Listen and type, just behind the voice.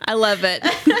I love it.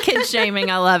 Kid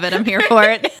shaming. I love it. I'm here for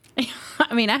it.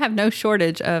 I mean, I have no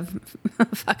shortage of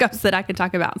fuck-ups that I could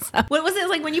talk about. So. What was it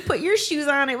like when you put your shoes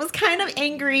on? It was kind of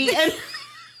angry. And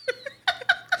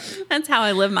That's how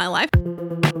I live my life.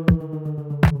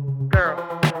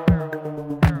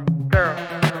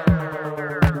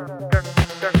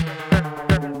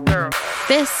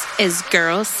 This is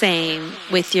Girl Same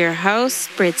with your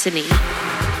host, Brittinie.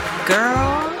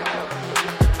 Girl.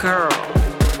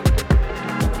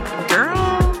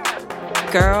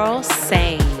 Girl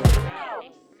Same.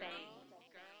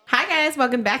 Hi guys,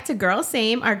 welcome back to Girl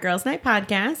Same, our Girls Night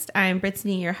podcast. I'm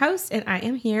Brittinie, your host, and I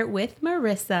am here with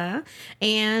Marissa,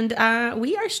 and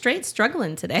we are straight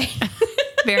struggling today.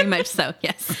 Very much so,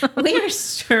 yes. We are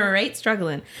straight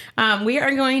struggling. We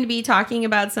are going to be talking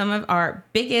about some of our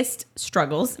biggest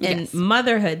struggles in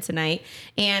motherhood tonight.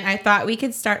 And I thought we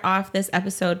could start off this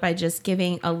episode by just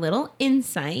giving a little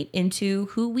insight into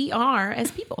who we are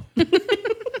as people.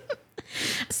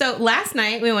 So last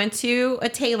night we went to a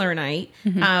Taylor night.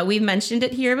 We've mentioned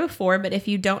it here before, but if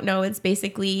you don't know, it's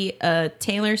basically a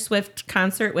Taylor Swift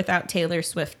concert without Taylor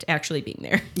Swift actually being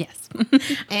there. Yes.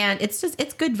 And it's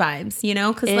good vibes, you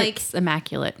know, because It's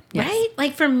immaculate. Yes. Right?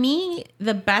 Like for me,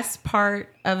 the best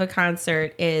part of a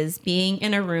concert is being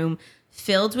in a room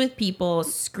filled with people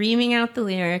screaming out the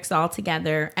lyrics all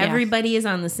together. Yeah. Everybody is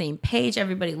on the same page.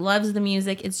 Everybody loves the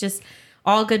music. It's just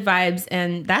all good vibes.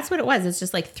 And that's what it was. It's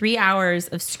just like 3 hours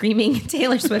of screaming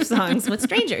Taylor Swift songs with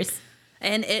strangers.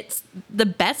 And it's the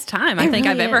best time I think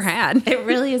I've ever had. It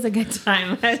really is a good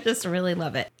time. I just really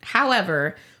love it.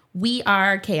 However, we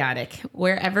are chaotic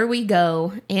wherever we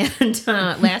go. And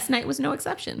last night was no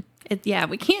exception.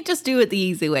 We can't just do it the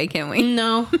easy way, can we?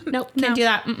 Nope, can't do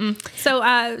that. Mm-mm. So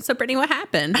Brittinie, what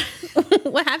happened?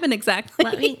 What happened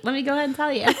exactly? Let me go ahead and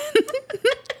tell you.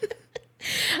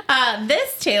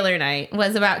 This Taylor night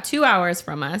was about 2 hours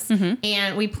from us,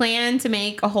 and we planned to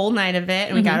make a whole night of it,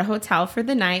 and we got a hotel for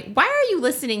the night. Why are you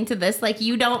listening to this like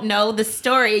you don't know the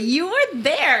story? You were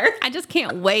there. I just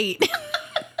can't wait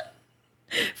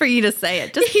for you to say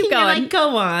it. Just keep You're going. like,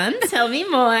 go on, tell me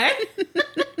more.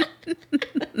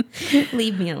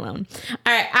 Leave me alone.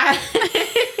 All right.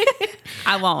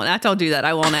 I won't. I told you that.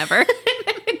 I won't ever.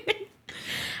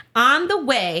 On the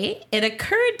way, it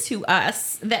occurred to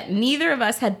us that neither of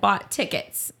us had bought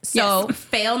tickets. So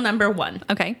fail number one.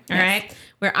 Okay. All right.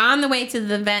 We're on the way to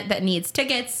the event that needs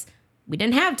tickets. We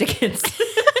didn't have tickets.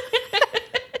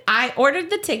 I ordered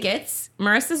the tickets.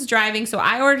 Marissa's driving, so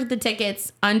I ordered the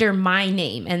tickets under my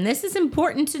name. And this is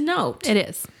important to note. It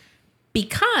is.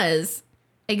 Because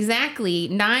exactly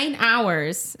 9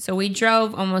 hours. So we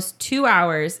drove almost 2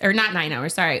 hours, or not 9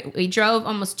 hours, sorry. We drove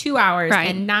almost 2 hours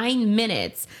and 9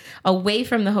 minutes away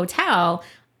from the hotel.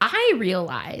 I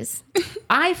realized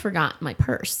I forgot my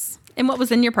purse. And what was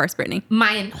in your purse, Brittinie?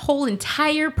 My whole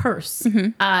entire purse.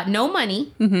 No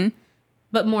money.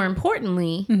 But more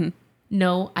importantly,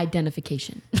 no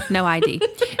identification. No ID.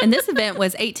 And this event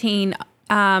was 18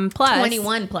 plus.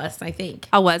 21 plus, I think.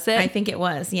 Oh, was it? I think it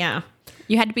was, yeah.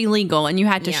 You had to be legal, and you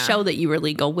had to show that you were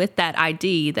legal with that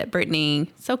ID that Brittinie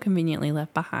so conveniently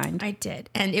left behind. I did.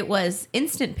 And it was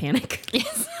instant panic.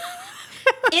 Yes.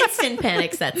 Instant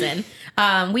panic sets in.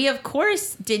 We, of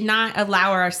course, did not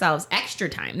allow ourselves extra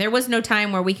time. There was no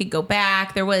time where we could go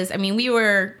back. We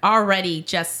were already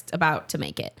just about to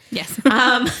make it. Yes.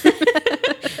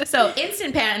 So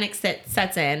instant panic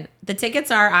sets in. The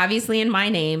tickets are obviously in my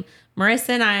name. Marissa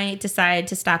and I decide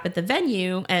to stop at the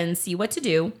venue and see what to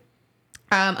do.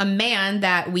 A man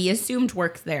that we assumed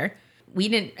worked there. We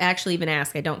didn't actually even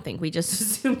ask, I don't think. We just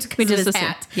assumed because of his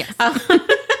hat. Yes.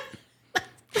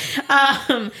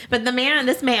 But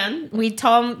this man, we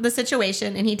told him the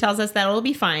situation, and he tells us that it'll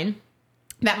be fine,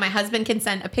 that my husband can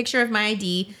send a picture of my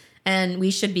ID, and we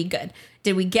should be good.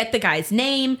 Did we get the guy's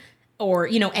name or,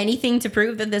 anything to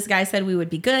prove that this guy said we would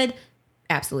be good?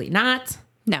 Absolutely not.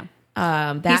 No.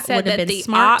 That he said would have that been the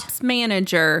smart. ops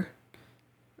manager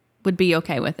would be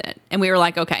okay with it. And we were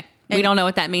like, okay, we don't know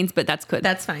what that means, but that's good.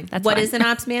 That's fine. That's what fine. is an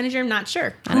ops manager? I'm not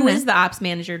sure. I don't Who know. is the ops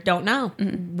manager? Don't know.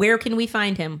 Where can we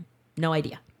find him? No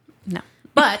idea. No.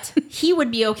 But he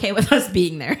would be okay with us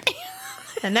being there.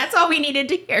 And that's all we needed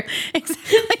to hear.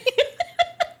 Exactly.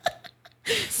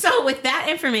 So with that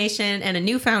information and a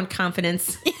newfound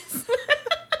confidence,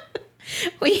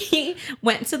 we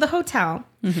went to the hotel.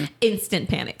 Instant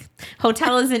panic.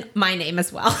 Hotel is in my name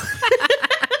as well.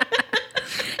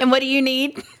 And what do you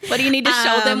need? What do you need to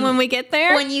show them when we get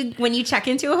there? When you check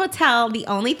into a hotel, the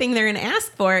only thing they're going to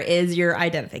ask for is your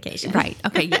identification. Right.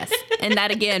 Okay. Yes. And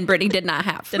that again, Brittinie did not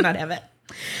have. Did not have it.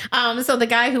 So the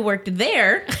guy who worked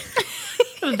there,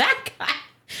 that guy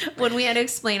when we had to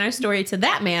explain our story to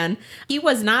that man. He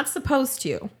was not supposed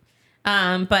to.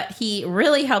 But he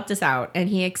really helped us out, and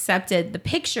he accepted the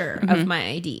picture of my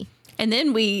ID. And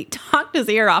then we talked his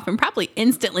ear off and probably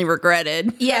instantly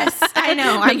regretted. Yes, I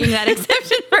know. Making that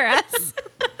exception for us.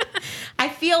 I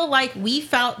feel like we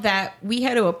felt that we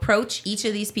had to approach each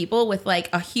of these people with like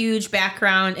a huge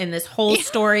background and this whole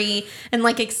story and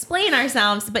like explain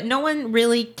ourselves, but no one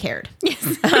really cared.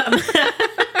 Yes.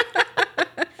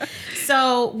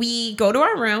 So we go to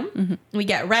our room, we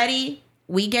get ready,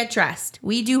 we get dressed,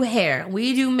 we do hair,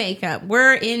 we do makeup,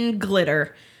 we're in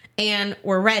glitter, and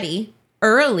we're ready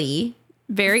early.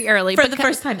 Very early. For the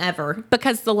first time ever.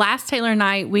 Because the last Taylor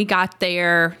night, we got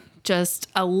there just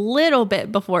a little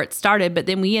bit before it started, but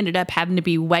then we ended up having to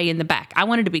be way in the back. I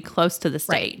wanted to be close to the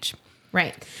stage.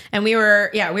 Right. And we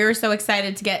were so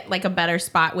excited to get like a better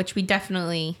spot, which we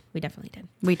definitely did.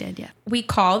 We did, yeah. We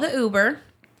call the Uber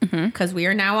because we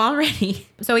are now all ready.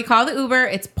 So we call the Uber.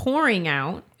 It's pouring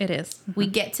out. It is. We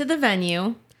get to the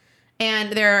venue,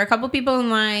 and there are a couple people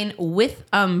in line with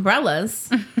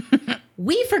umbrellas.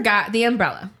 We forgot the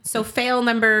umbrella. So fail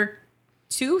number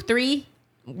 2, 3.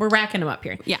 We're racking them up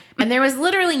here. Yeah. And there was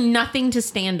literally nothing to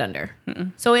stand under.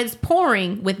 So it's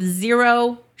pouring with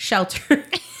zero shelter.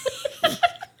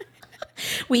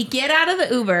 We get out of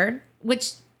the Uber,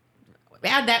 which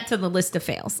add that to the list of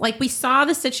fails. Like, we saw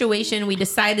the situation. We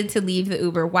decided to leave the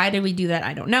Uber. Why did we do that?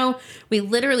 I don't know. We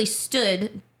literally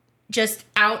stood just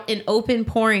out in open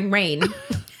pouring rain.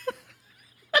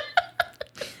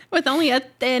 With only a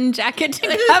thin jacket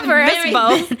to cover us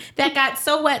both. That got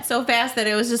so wet so fast that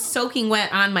it was just soaking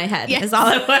wet on my head. Yes. Is all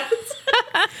it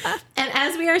was. And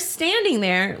as we are standing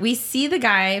there, we see the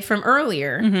guy from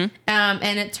earlier.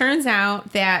 And it turns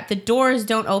out that the doors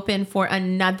don't open for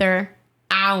another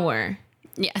hour.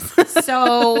 Yes.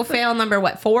 So fail number,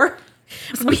 4?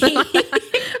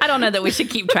 I don't know that we should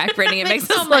keep track, Brittinie. It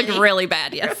makes us look really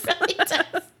bad, yes. It really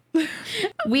does.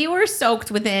 We were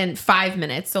soaked within 5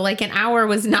 minutes, so like an hour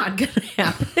was not going to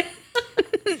happen.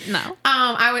 No.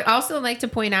 I would also like to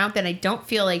point out that I don't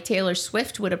feel like Taylor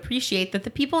Swift would appreciate that the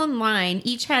people in line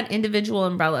each had individual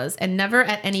umbrellas and never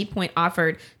at any point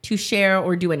offered to share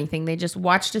or do anything. They just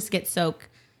watched us get soaked.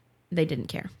 They didn't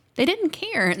care. They didn't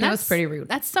care. And that was pretty rude.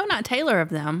 That's so not Taylor of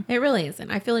them. It really isn't.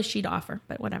 I feel like she'd offer,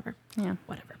 but whatever. Yeah.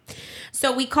 Whatever.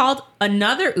 So we called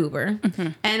another Uber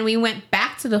and we went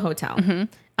back to the hotel.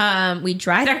 We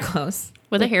dried our clothes.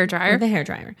 With a hairdryer. With a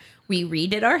hairdryer. We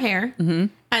redid our hair. And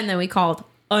then we called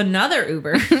another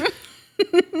Uber.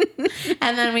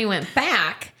 And then we went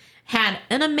back, had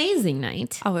an amazing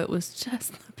night. Oh, it was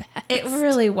just the best. It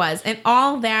really was. And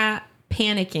all that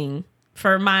panicking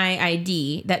for my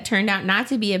ID that turned out not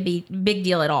to be a big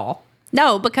deal at all.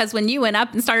 No, because when you went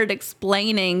up and started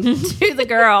explaining to the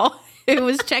girl who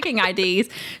was checking IDs,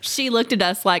 she looked at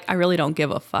us like, I really don't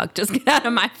give a fuck. Just get out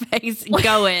of my face and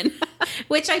go in.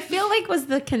 Which I feel like was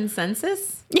the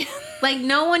consensus. Like,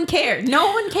 no one cared.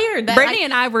 No one cared. Brittinie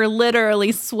and I were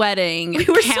literally sweating,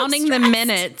 counting the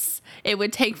minutes it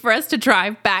would take for us to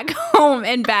drive back home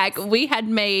and back. We had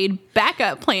made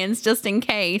backup plans just in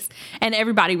case. And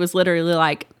everybody was literally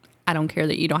like, I don't care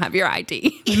that you don't have your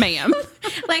ID, ma'am.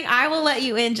 Like, I will let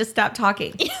you in. Just stop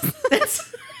talking.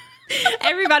 Yes.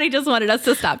 Everybody just wanted us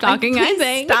to stop talking, I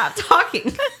think. Stop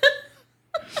talking.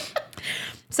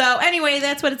 So anyway,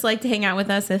 that's what it's like to hang out with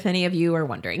us, if any of you are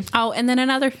wondering. Oh, and then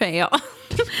another fail.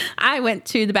 I went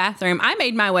to the bathroom. I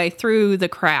made my way through the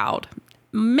crowd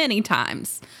many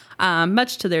times,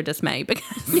 much to their dismay,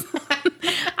 because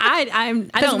I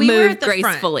don't move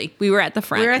gracefully. Front. We were at the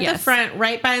front. We were at the front,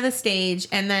 right by the stage.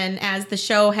 And then as the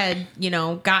show had,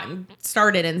 gotten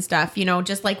started and stuff,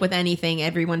 just like with anything,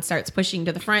 everyone starts pushing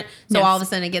to the front. So all of a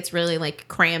sudden it gets really like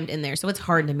crammed in there. So it's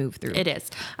hard to move through. It is.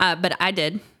 But I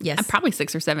did. Yes. Probably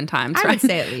 6 or 7 times. I right? would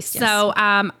say at least, yes. So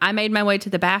I made my way to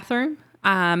the bathroom.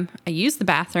 I used the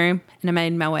bathroom and I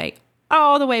made my way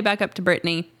all the way back up to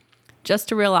Brittinie just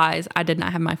to realize I did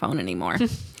not have my phone anymore.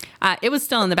 It was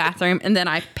still in the bathroom. And then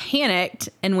I panicked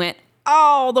and went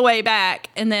all the way back.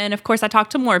 And then, of course, I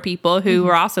talked to more people who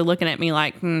were also looking at me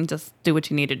like, just do what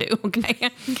you need to do.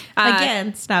 Okay.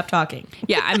 Again, stop talking.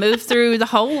 Yeah. I moved through the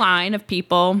whole line of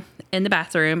people in the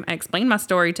bathroom. I explained my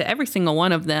story to every single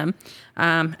one of them.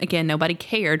 Again, nobody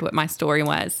cared what my story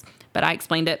was, but I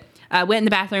explained it. I went in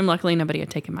the bathroom. Luckily, nobody had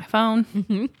taken my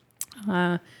phone.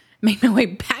 Made my way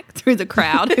back through the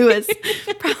crowd, who was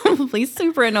probably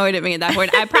super annoyed at me at that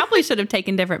point. I probably should have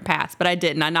taken different paths, but I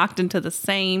didn't. I knocked into the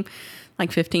same,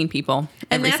 15 people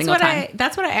every single time.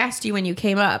 That's what I asked you when you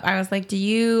came up. I was like, are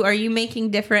you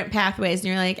making different pathways? And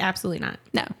you're like, absolutely not.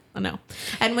 No. I know.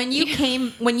 And when you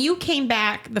came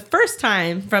back the first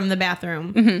time from the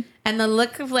bathroom, and the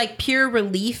look of like pure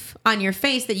relief on your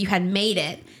face that you had made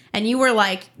it, and you were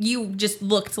like, you just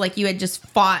looked like you had just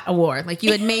fought a war, like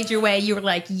you had made your way. You were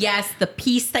like, yes, the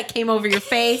peace that came over your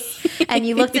face, and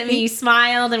you looked at me, you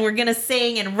smiled, and we're gonna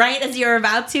sing. And right as you were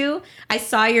about to, I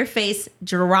saw your face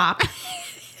drop.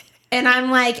 And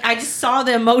I'm like, I just saw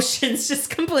the emotions just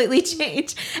completely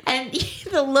change. And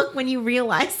the look when you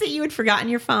realized that you had forgotten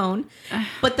your phone,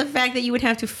 but the fact that you would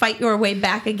have to fight your way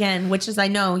back again, which is, I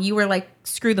know, you were like,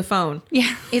 screw the phone.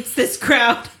 Yeah. It's this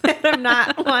crowd that I'm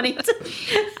not wanting to.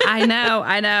 I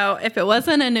know. If it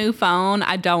wasn't a new phone,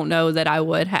 I don't know that I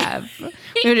would have.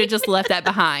 We would have just left that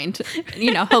behind.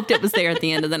 Hoped it was there at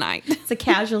the end of the night. It's a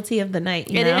casualty of the night,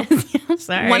 you It know? is. Yeah.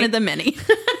 Sorry. One of the many.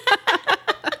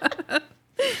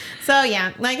 So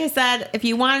yeah, like I said, if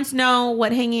you wanted to know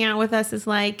what hanging out with us is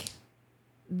like,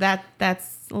 that's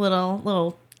a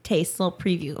little taste, little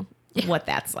preview of what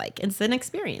that's like. It's an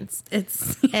experience.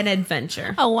 It's An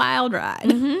adventure. a wild ride.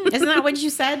 Isn't that what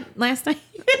you said last night?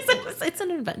 It's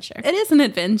an adventure. It is an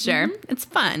adventure. It's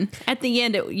fun. At the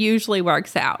end, it usually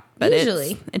works out, but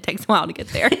Usually. it takes a while to get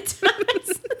there. It's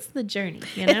the journey,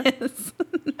 you know?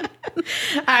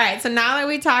 All right. So now that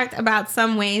we talked about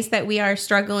some ways that we are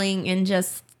struggling in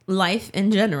just life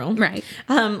in general, Right.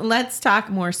 Let's talk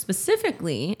more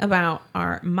specifically about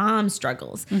our mom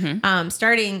struggles.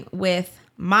 Starting with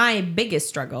my biggest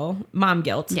struggle, mom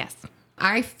guilt. Yes,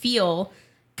 I feel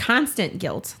constant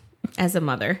guilt as a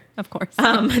mother. of course.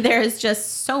 There is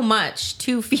just so much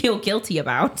to feel guilty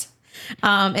about,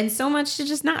 and so much to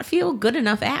just not feel good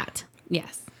enough at.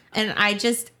 Yes. And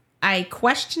I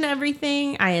question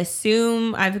everything. I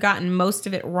assume I've gotten most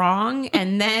of it wrong,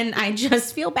 and then I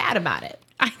just feel bad about it.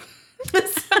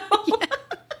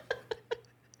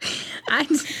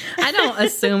 I don't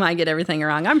assume I get everything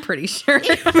wrong. I'm pretty sure.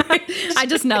 I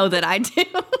just know that I do.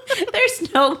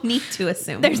 There's no need to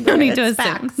assume. There's no need to It's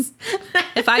assume. facts.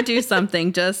 If I do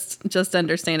something, just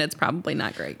understand it's probably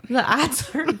not great. The odds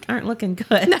aren't looking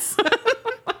good.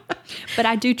 But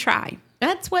I do try.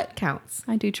 That's what counts.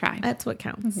 I do try. That's what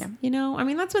counts. Yeah. I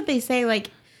mean, that's what they say, like,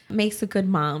 makes a good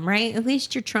mom, right? At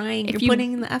least you're trying. You're you-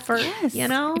 putting in the effort. Yes. You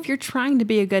know? If you're trying to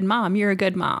be a good mom, you're a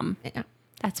good mom. Yeah.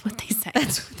 That's what they say.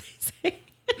 That's what they say.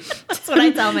 That's what I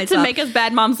tell myself. To make us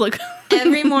bad moms look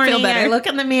Every morning feel better. I look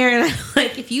in the mirror and I'm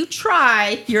like, if you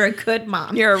try, you're a good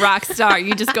mom. You're a rock star.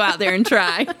 You just go out there and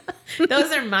try.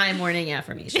 Those are my morning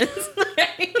affirmations.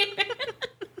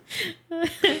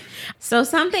 So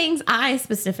some things I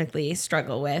specifically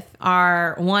struggle with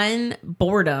are, one,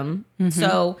 boredom.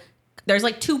 So there's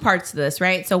like two parts to this,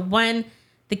 right? So one,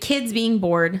 the kids being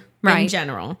bored in Right.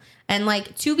 general. And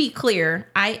like, to be clear,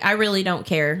 I really don't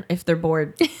care if they're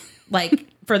bored, like,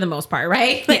 for the most part,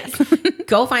 right? Like,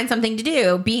 go find something to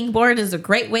do. Being bored is a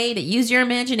great way to use your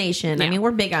imagination. I Yeah. mean,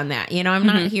 we're big on that. I'm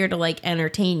not here to like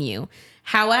entertain you.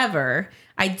 However,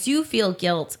 I do feel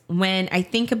guilt when I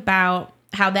think about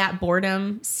how that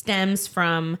boredom stems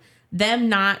from them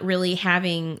not really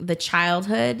having the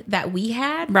childhood that we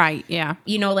had. Right. Yeah.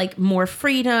 Like more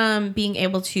freedom, being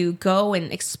able to go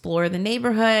and explore the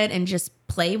neighborhood and just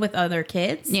play with other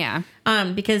kids. Yeah.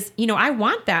 Because, I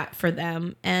want that for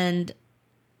them. And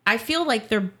I feel like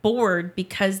they're bored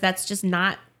because that's just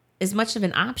not as much of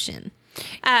an option.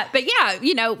 But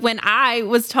yeah, when I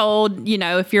was told,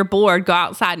 if you're bored, go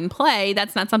outside and play,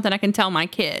 that's not something I can tell my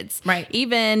kids. Right.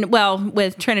 Even,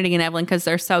 with Trinity and Evelyn, because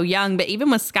they're so young, but even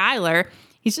with Skylar,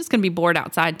 he's just going to be bored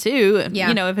outside too.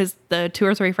 Yeah. If the 2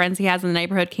 or 3 friends he has in the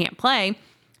neighborhood can't play,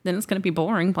 then it's going to be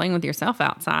boring playing with yourself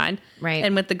outside. Right.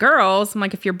 And with the girls, I'm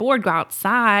like, if you're bored, go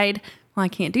outside. Well, I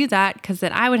can't do that because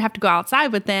then I would have to go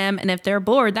outside with them. And if they're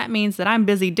bored, that means that I'm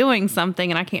busy doing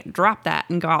something and I can't drop that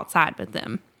and go outside with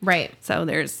them. Right. So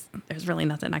there's really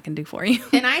nothing I can do for you.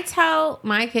 And I tell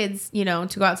my kids, to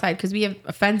go outside because we have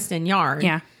a fenced in yard.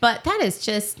 Yeah. But that is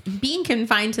just, being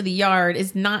confined to the yard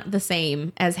is not the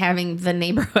same as having the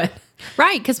neighborhood.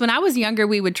 Right. Because when I was younger,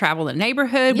 we would travel the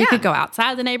neighborhood. We Yeah. could go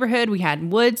outside the neighborhood. We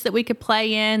had woods that we could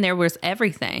play in. There was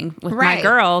everything. With Right. my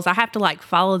girls, I have to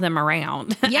follow them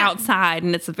around Yeah. outside.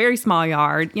 And it's a very small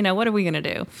yard. What are we going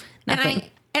to do? Nothing.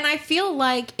 And I feel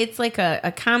like it's like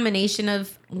a combination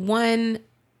of, one,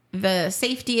 the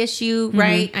safety issue,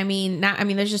 right? I mean,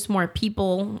 there's just more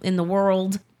people in the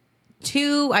world.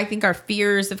 2, I think our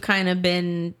fears have kind of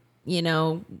been,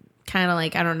 kind of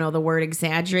like, I don't know the word,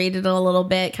 exaggerated a little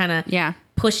bit, kind of Yeah.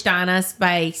 pushed on us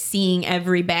by seeing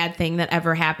every bad thing that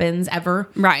ever happens ever.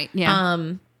 Right. Yeah.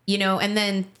 And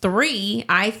then 3,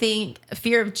 I think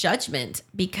fear of judgment,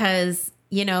 because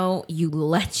you know, you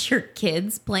let your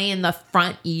kids play in the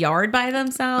front yard by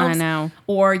themselves. I know.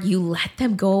 Or you let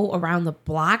them go around the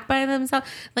block by themselves.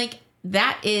 Like,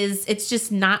 it's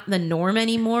just not the norm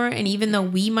anymore. And even though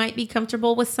we might be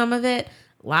comfortable with some of it,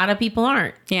 a lot of people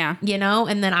aren't. Yeah. You know,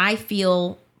 and then I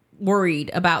feel worried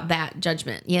about that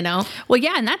judgment, you know? Well,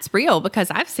 yeah, and that's real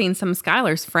because I've seen some of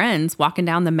Skylar's friends walking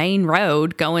down the main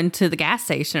road going to the gas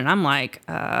station. And I'm like,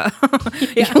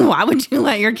 why would you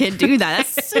let your kid do that?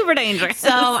 That's super dangerous. So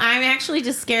I'm actually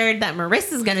just scared that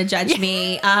Marissa's going to judge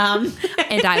me.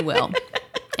 And I will.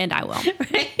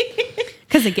 Right?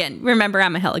 Because again, remember,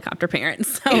 I'm a helicopter parent.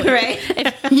 So right.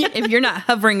 if you're not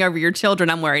hovering over your children,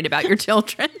 I'm worried about your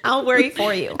children. I'll worry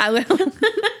for you. I will.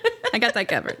 I got that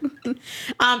covered.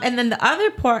 And then the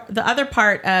other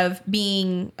part of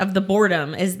the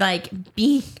boredom is like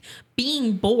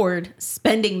being bored,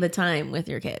 spending the time with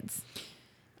your kids.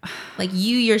 Like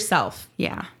you yourself,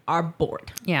 are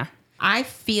bored. Yeah, I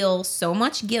feel so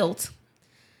much guilt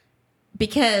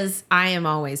because I am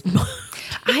always bored.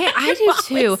 I do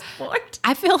too.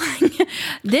 I feel like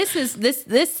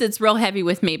this sits real heavy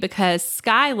with me because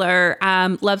Skylar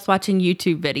loves watching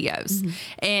YouTube videos.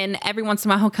 And every once in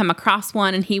a while he'll come across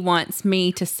one and he wants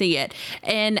me to see it.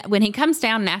 And when he comes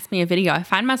down and asks me a video, I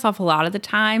find myself a lot of the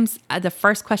times, the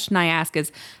first question I ask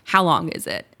is, how long is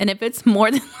it? And if it's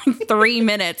more than like 3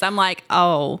 minutes, I'm like,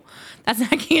 oh, I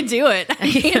can't do it.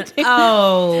 I can't do it.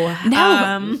 Oh.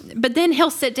 No. But then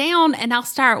he'll sit down and I'll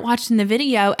start watching the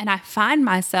video and I find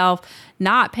myself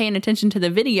not paying attention to the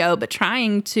video, but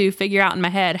trying to figure out in my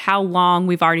head how long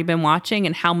we've already been watching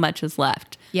and how much is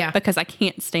left. Yeah. Because I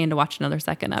can't stand to watch another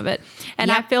second of it.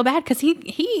 And I feel bad because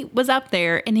he was up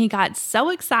there and he got so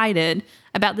excited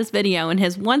about this video. And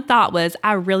his one thought was,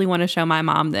 I really want to show my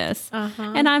mom this.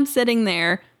 And I'm sitting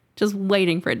there just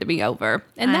waiting for it to be over.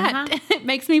 And that it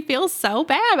makes me feel so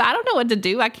bad. I don't know what to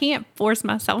do. I can't force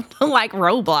myself to like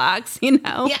Roblox, you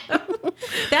know? Yeah.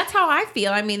 That's how I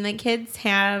feel. I mean, the kids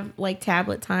have like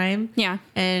tablet time. Yeah.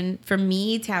 And for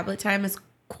me, tablet time is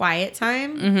quiet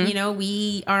time. You know,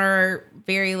 we are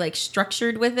very like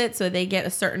structured with it. So they get a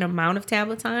certain amount of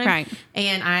tablet time. Right.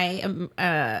 And I am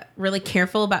really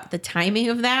careful about the timing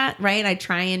of that. Right. I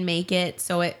try and make it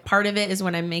so part of it is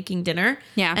when I'm making dinner.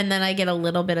 Yeah. And then I get a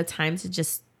little bit of time to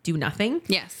just do nothing.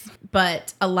 Yes.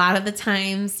 But a lot of the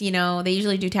times, you know, they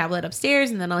usually do tablet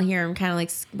upstairs and then I'll hear them kind of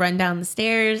like run down the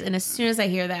stairs. And as soon as I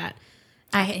hear that,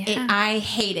 I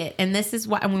hate it. And this is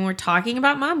why when we're talking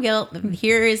about mom guilt,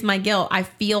 here is my guilt. I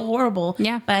feel horrible.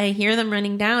 Yeah. But I hear them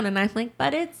running down and I'm like,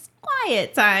 but it's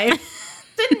quiet time.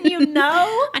 Didn't you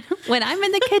know? When I'm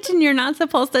in the kitchen, you're not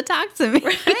supposed to talk to me.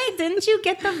 Right? Didn't you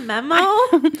get the memo?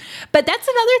 But that's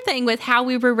another thing with how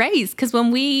we were raised. Because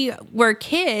when we were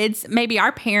kids, maybe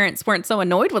our parents weren't so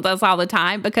annoyed with us all the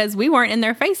time because we weren't in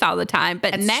their face all the time.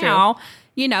 But That's now, true.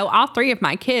 you know, all three of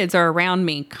my kids are around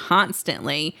me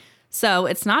constantly. So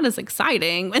it's not as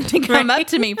exciting when they come up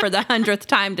to me for the 100th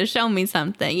time to show me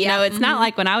something. You know, it's not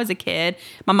like when I was a kid,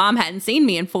 my mom hadn't seen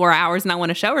me in 4 hours and I want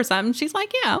to show her something. She's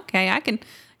like, yeah, okay, I can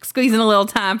squeeze in a little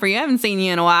time for you. I haven't seen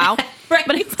you in a while. Right.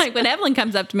 But it's like when Evelyn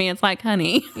comes up to me, it's like,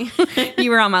 honey,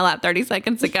 you were on my lap 30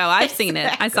 seconds ago. I've seen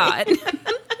it. I saw it.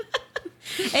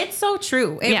 It's so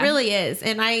true. It really is.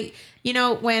 And I, you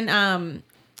know, when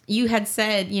you had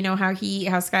said, you know, how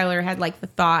Skylar had like the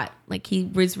thought, like he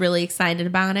was really excited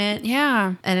about it.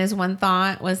 Yeah. And his one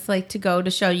thought was like to go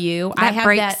to show you. That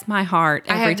breaks my heart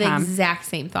every time. I have the exact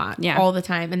same thought all the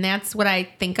time. And that's what I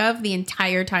think of the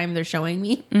entire time they're showing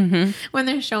me. When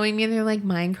they're showing me, they're like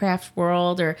Minecraft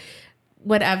World or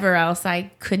whatever else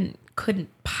I couldn't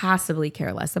possibly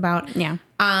care less about. Yeah.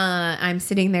 I'm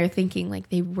sitting there thinking like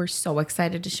they were so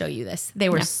excited to show you this. They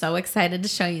were so excited to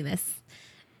show you this.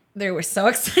 They were so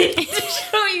excited to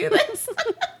show you this.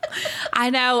 I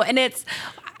know. And it's,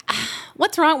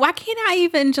 what's wrong? Why can't I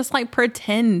even just like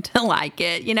pretend to like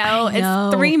it? You know,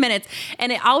 it's 3 minutes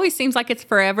and it always seems like it's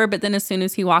forever. But then as soon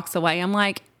as he walks away, I'm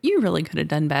like, you really could have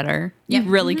done better. You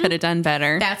really could have done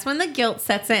better. That's when the guilt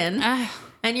sets in.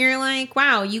 And you're like,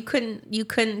 wow, you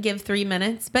couldn't give 3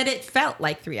 minutes, but it felt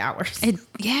like 3 hours.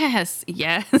 Yes.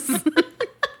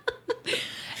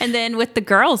 And then with the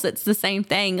girls, it's the same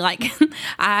thing. Like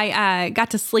I got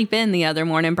to sleep in the other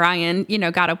morning. Brian, you know,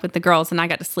 got up with the girls and I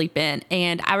got to sleep in.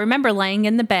 And I remember laying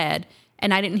in the bed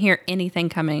and I didn't hear anything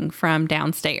coming from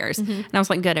downstairs. And I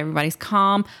was like, good, everybody's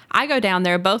calm. I go down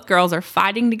there. Both girls are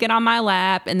fighting to get on my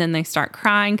lap. And then they start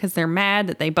crying because they're mad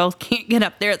that they both can't get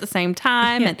up there at the same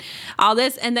time and all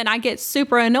this. And then I get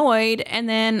super annoyed. And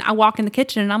then I walk in the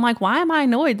kitchen and I'm like, why am I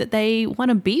annoyed that they want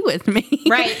to be with me?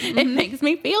 Right. It makes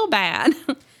me feel bad.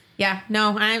 Yeah,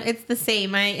 no, it's the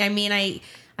same. I mean,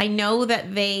 I know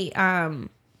that they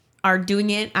are doing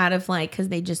it out of like, cause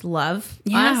they just love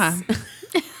Yeah. us.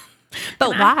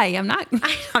 But why? I'm not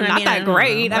that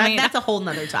great. I mean, that's a whole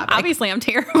nother topic. Obviously I'm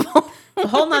terrible. A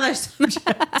whole nother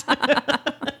subject.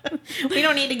 We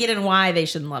don't need to get in why they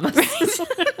shouldn't love us. All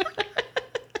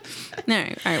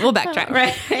right. We'll backtrack.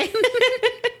 Right.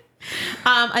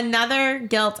 Another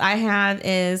guilt I have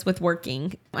is with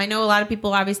working. I know a lot of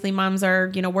people, obviously moms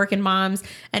are, working moms.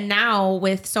 And now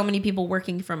with so many people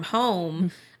working from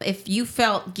home, if you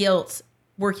felt guilt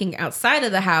working outside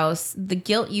of the house, the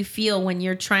guilt you feel when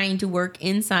you're trying to work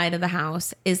inside of the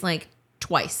house is like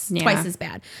twice as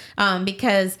bad.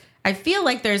 Because I feel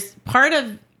like there's part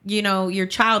of, your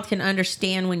child can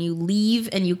understand when you leave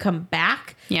and you come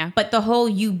back. Yeah. But the whole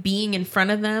you being in front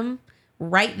of them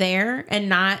right there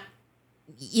and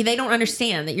they don't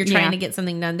understand that you're trying to get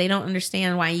something done. They don't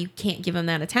understand why you can't give them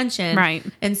that attention. Right.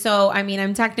 And so, I mean,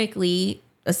 I'm technically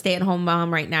a stay-at-home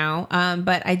mom right now,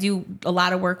 but I do a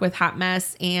lot of work with Hot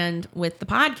Mess and with the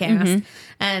podcast,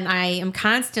 and I am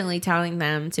constantly telling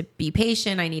them to be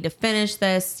patient. I need to finish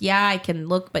this. Yeah, I can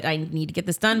look, but I need to get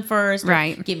this done first.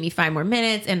 Right. Give me 5 more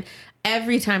minutes. And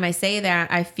every time I say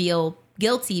that, I feel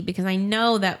guilty because I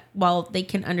know that while they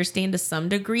can understand to some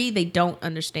degree, they don't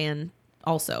understand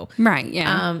also. Right.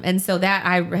 Yeah. And so that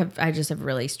I just have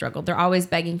really struggled. They're always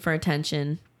begging for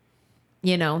attention.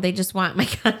 They just want my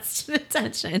constant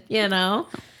attention, Why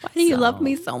do you love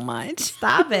me so much?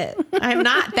 Stop it. I'm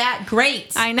not that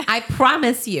great. I know. I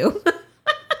promise you.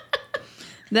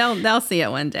 They'll see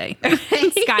it one day.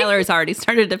 Skylar's already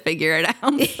started to figure it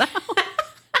out. So.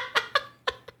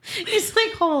 It's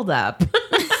like, hold up.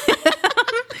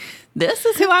 This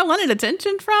is who I wanted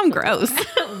attention from? Gross.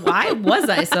 Why was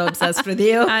I so obsessed with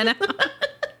you? I know.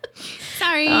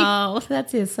 Sorry. Oh,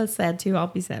 that's so sad too. I'll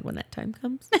be sad when that time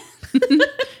comes.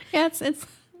 Yeah, it's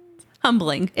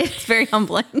humbling. It's very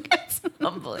humbling. It's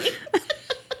humbling.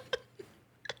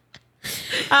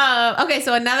 Okay,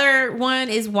 so another one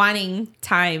is wanting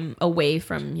time away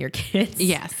from your kids.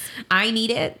 Yes. I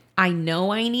need it. I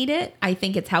know I need it. I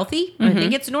think it's healthy. I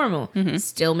think it's normal.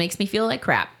 Still makes me feel like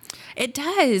crap. It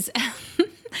does.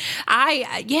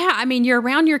 I mean, you're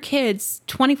around your kids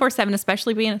 24/7,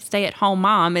 especially being a stay-at-home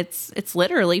mom. It's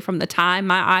literally from the time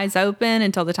my eyes open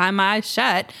until the time my eyes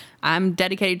shut, I'm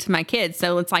dedicated to my kids.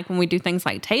 So it's like when we do things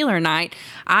like Taylor night,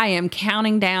 I am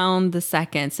counting down the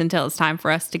seconds until it's time for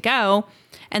us to go.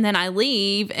 And then I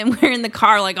leave and we're in the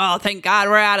car like, oh, thank God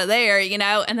we're out of there,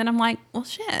 And then I'm like, well,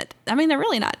 shit. I mean, they're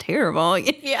really not terrible.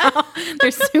 Yeah.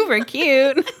 They're super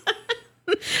cute.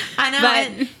 I know. But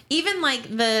and even like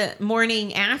the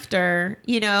morning after,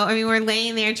 we're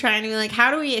laying there trying to be like,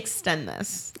 how do we extend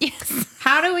this? yes.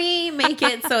 How do we make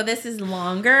it so this is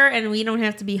longer and we don't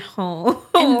have to be home?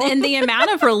 And the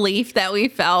amount of relief that we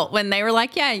felt when they were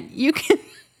like, yeah, you can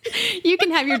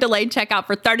have your delayed checkout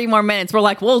for 30 more minutes. We're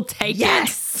like, we'll take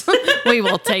it. We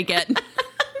will take it.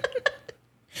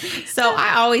 So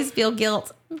I always feel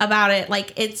guilt about it.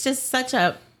 Like, it's just such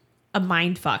a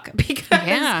mind fuck because,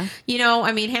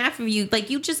 half of you, like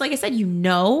I said, you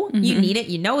need it.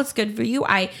 You know, it's good for you.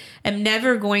 I am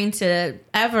never going to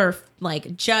ever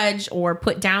like judge or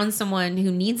put down someone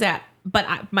who needs that. But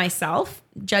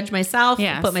judge myself,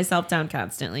 put myself down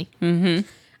constantly.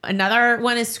 Another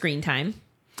one is screen time.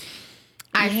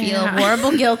 I feel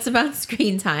horrible guilt about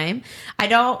screen time. I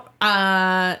don't,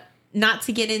 not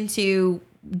to get into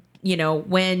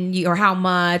when you or how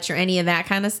much or any of that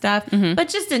kind of stuff. But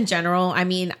just in general, I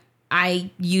mean,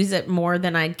 I use it more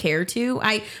than I'd care to.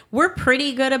 We're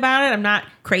pretty good about it. I'm not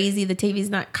crazy. The TV's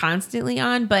not constantly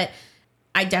on, but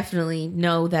I definitely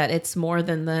know that it's more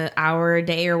than the hour a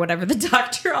day or whatever the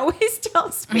doctor always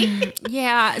tells me.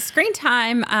 Yeah. Screen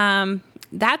time.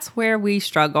 That's where we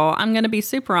struggle. I'm going to be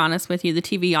super honest with you. The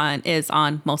TV is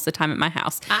on most of the time at my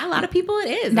house. A lot of people it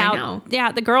is. Now, I know.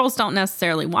 Yeah, the girls don't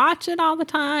necessarily watch it all the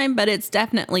time, but it's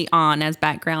definitely on as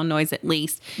background noise at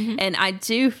least. And I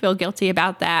do feel guilty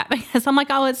about that because I'm like,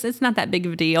 oh, it's not that big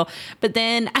of a deal. But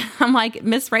then I'm like,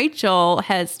 Miss Rachel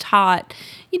has taught,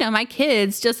 my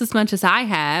kids just as much as I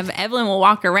have. Evelyn will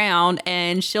walk around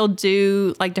and she'll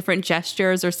do like different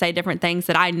gestures or say different things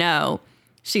that I know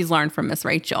she's learned from Miss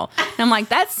Rachel. And I'm like,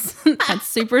 that's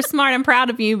super smart. I'm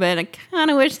proud of you, but I kind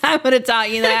of wish I would have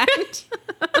taught you that.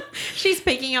 She's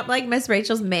picking up like Miss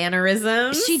Rachel's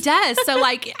mannerisms. She does. So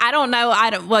like, I don't know.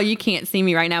 Well, you can't see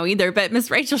me right now either, but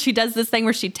Miss Rachel, she does this thing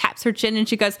where she taps her chin and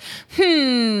she goes,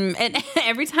 And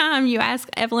every time you ask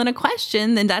Evelyn a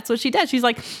question, then that's what she does. She's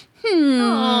like,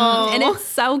 Aww. And it's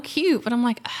so cute. But I'm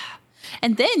like,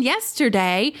 And then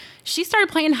yesterday, she started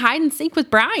playing hide and seek with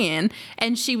Brian,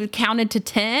 and she counted to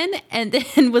 10 and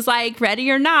then was like, ready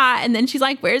or not. And then she's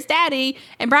like, where's daddy?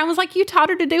 And Brian was like, you taught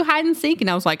her to do hide and seek. And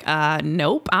I was like,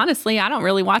 nope. Honestly, I don't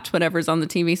really watch whatever's on the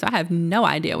TV, so I have no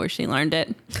idea where she learned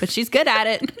it, but she's good at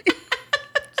it.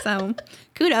 So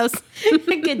kudos.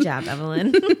 Good job,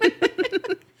 Evelyn.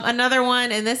 Another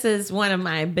one, and this is one of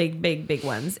my big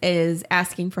ones, is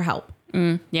asking for help.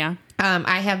 Yeah.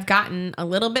 I have gotten a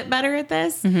little bit better at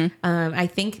this. I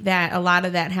think that a lot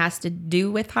of that has to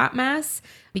do with hot mess,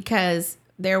 because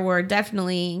there were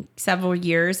definitely several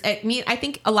years. I mean, I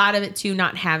think a lot of it too,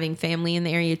 not having family in the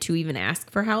area to even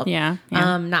ask for help. Yeah.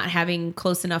 Not having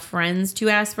close enough friends to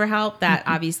ask for help. That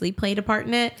obviously played a part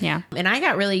in it. Yeah. And I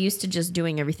got really used to just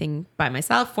doing everything by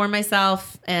myself, for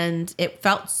myself. And it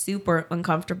felt super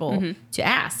uncomfortable to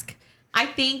ask. I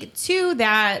think too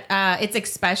that it's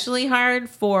especially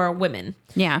hard for women.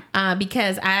 Yeah.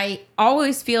 Because it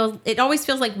always feels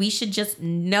like we should just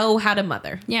know how to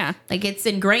mother. Yeah. Like it's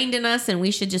ingrained in us, and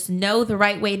we should just know the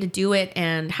right way to do it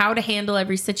and how to handle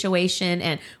every situation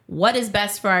and what is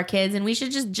best for our kids. And we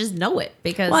should just know it,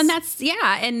 because. Well, and that's,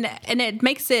 and it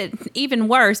makes it even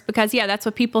worse because, that's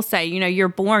what people say. You know, you're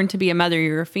born to be a mother.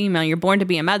 You're a female. You're born to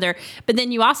be a mother. But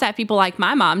then you also have people like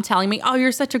my mom telling me, oh,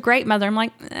 you're such a great mother. I'm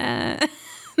like,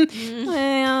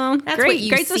 well, that's great. what you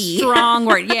Great's see. a strong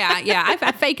word. Yeah.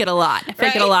 I fake it a lot. I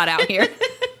fake it a lot out here.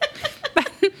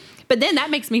 But then that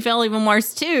makes me feel even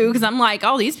worse too, because I'm like,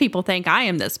 oh, these people think I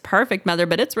am this perfect mother,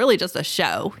 but it's really just a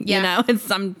show. You know,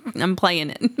 I'm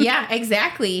playing it. Yeah,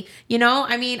 exactly. You know,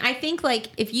 I mean, I think like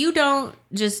if you don't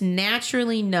just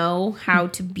naturally know how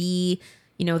to be,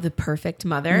 you know, the perfect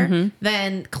mother,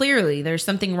 then clearly there's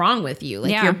something wrong with you.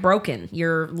 Like you're broken,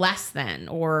 you're less than,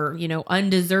 or, you know,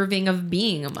 undeserving of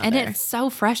being a mother. And it's so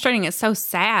frustrating. It's so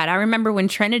sad. I remember when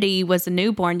Trinity was a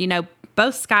newborn, you know,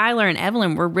 both Skylar and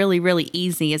Evelyn were really, really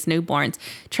easy as newborns.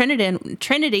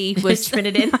 Trinity was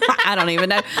Trinidad. I don't even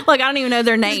know. Look, I don't even know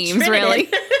their names really.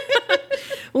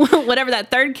 Whatever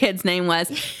that third kid's name was,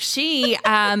 she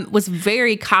was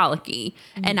very colicky,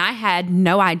 and I had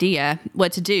no idea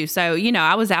what to do. So, you know,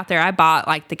 I was out there. I bought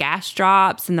like the gas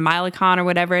drops and the Mylicon or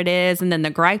whatever it is, and then the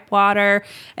gripe water,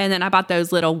 and then I bought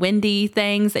those little windy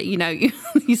things that, you know, you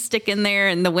stick in there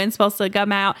and the wind's supposed to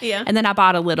come out. Yeah. And then I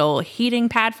bought a little heating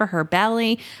pad for her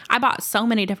belly. I bought so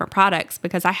many different products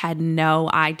because I had no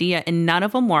idea, and none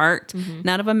of them worked.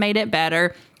 None of them made it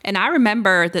better. And I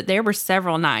remember that there were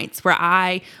several nights where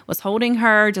I was holding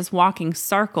her, just walking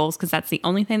circles, because that's the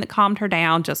only thing that calmed her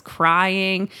down, just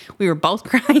crying. We were both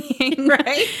crying.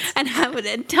 Right. And I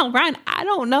would tell Brian, I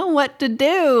don't know what to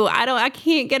do. I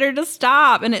can't get her to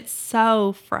stop. And it's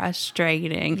so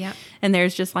frustrating. Yep. And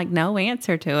there's just like no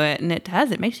answer to it. And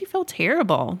it makes you feel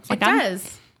terrible. It's like It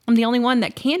does. I'm the only one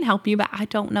that can help you, but I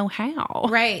don't know how.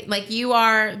 Right. Like you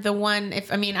are the one,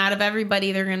 out of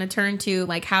everybody they're going to turn to,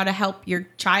 like how to help your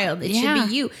child. It should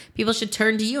be you. People should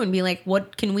turn to you and be like,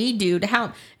 what can we do to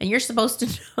help? And you're supposed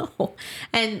to know.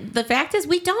 And the fact is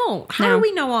we don't. How do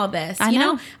we know all this? I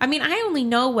know. I mean, I only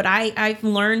know what I've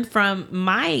learned from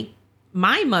my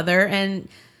mother, and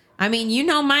I mean, you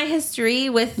know my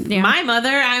history with my mother.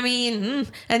 I mean,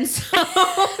 and so,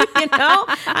 you know,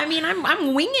 I mean,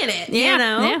 I'm winging it, you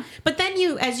know. Yeah. But then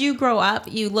as you grow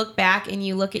up, you look back and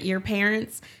you look at your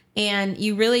parents, and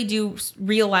you really do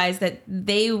realize that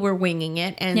they were winging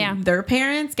it, and their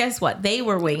parents, guess what? They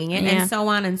were winging it, and so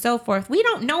on and so forth.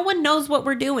 No one knows what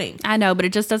we're doing. I know, but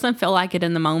it just doesn't feel like it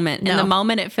in the moment. No. In the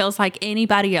moment, it feels like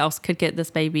anybody else could get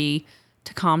this baby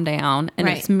to calm down, and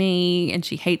it's me, and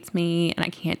she hates me, and I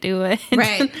can't do it.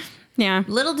 Right. Yeah.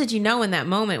 Little did you know in that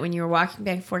moment when you were walking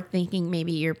back and forth thinking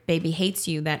maybe your baby hates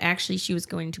you, that actually she was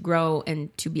going to grow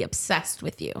and to be obsessed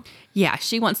with you. Yeah,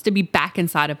 she wants to be back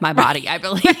inside of my body, I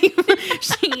believe.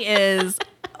 She is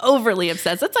overly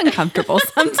obsessed. It's uncomfortable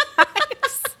sometimes.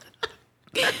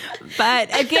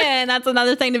 But again, that's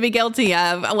another thing to be guilty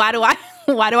of. Why do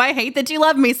I hate that you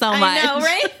love me so much? I know,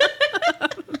 right?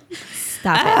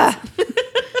 Stop it.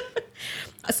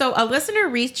 So a listener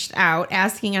reached out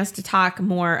asking us to talk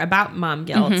more about mom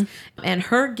guilt, and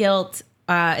her guilt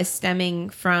is stemming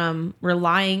from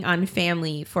relying on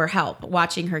family for help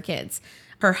watching her kids.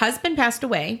 Her husband passed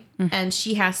away, and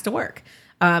she has to work.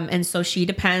 And so she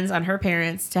depends on her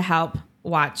parents to help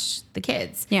watch the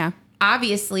kids. Yeah.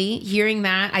 Obviously, hearing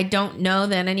that, I don't know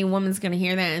that any woman's going to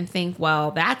hear that and think,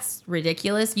 well, that's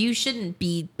ridiculous. You shouldn't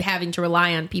be having to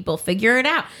rely on people. Figure it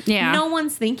out. Yeah. No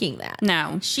one's thinking that.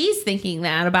 No. She's thinking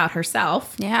that about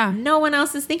herself. Yeah. No one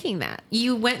else is thinking that.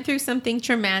 You went through something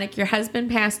traumatic. Your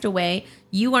husband passed away.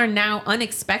 you are now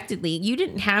unexpectedly, you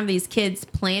didn't have these kids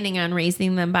planning on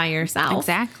raising them by yourself.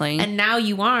 Exactly. And now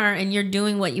you are, and you're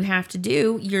doing what you have to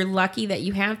do. You're lucky that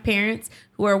you have parents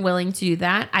who are willing to do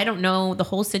that. I don't know the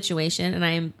whole situation,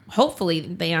 and hopefully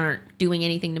they aren't doing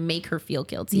anything to make her feel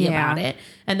guilty about it.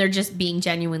 And they're just being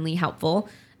genuinely helpful.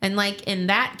 And like in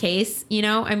that case,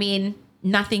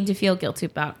 nothing to feel guilty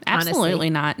about. Absolutely honestly.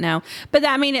 not. No. But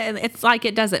it's like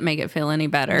it doesn't make it feel any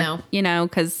better. No.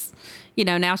 Because,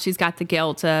 now she's got the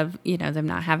guilt of, them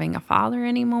not having a father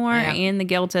anymore and the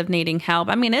guilt of needing help.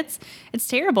 It's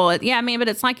terrible. But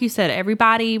it's like you said,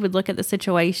 everybody would look at the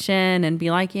situation and be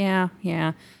like, yeah.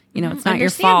 It's not your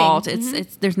fault.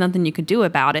 It's there's nothing you could do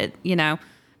about it,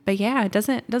 But yeah, it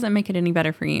doesn't make it any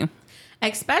better for you.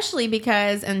 Especially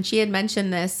because, and she had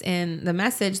mentioned this in the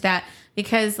message, that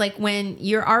because like when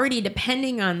you're already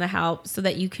depending on the help so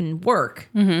that you can work,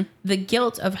 the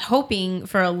guilt of hoping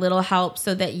for a little help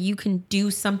so that you can do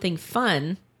something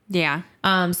fun,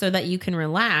 so that you can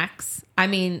relax.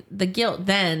 The guilt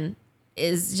then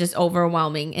is just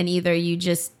overwhelming, and either you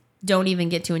just don't even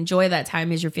get to enjoy that time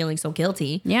because you're feeling so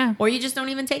guilty. Yeah. Or you just don't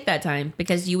even take that time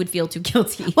because you would feel too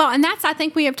guilty. Well, and I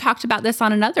think we have talked about this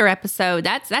on another episode.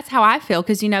 That's how I feel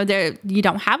because, you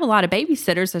don't have a lot of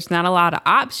babysitters. There's not a lot of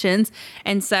options.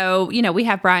 And so, we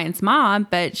have Brian's mom,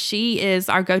 but she is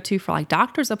our go-to for like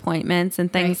doctor's appointments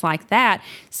and things like that.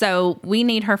 So we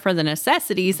need her for the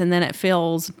necessities. And then it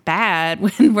feels bad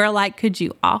when we're like, could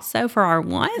you also for our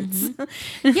wants?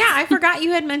 Yeah, I forgot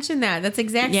you had mentioned that. That's the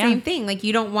exact same thing. Like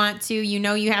you don't want to,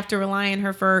 you have to rely on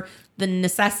her for the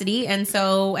necessity, and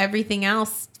so everything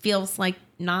else feels like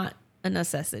not a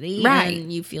necessity, right?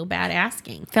 And you feel bad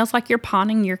asking. Feels like you're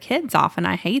pawning your kids off, and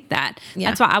I hate that. Yeah.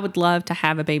 That's why I would love to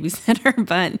have a babysitter,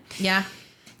 but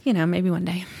maybe one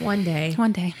day. One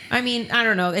day. I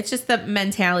don't know. It's just the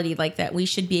mentality like that. We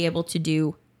should be able to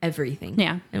do everything.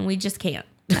 Yeah, and we just can't.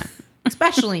 No.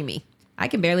 Especially me. I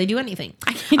can barely do anything.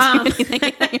 I can't do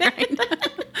anything. Right?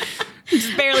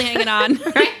 Just barely hanging on.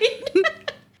 Right?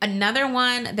 Another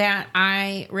one that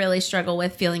I really struggle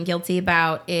with feeling guilty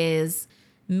about is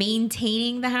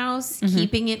maintaining the house,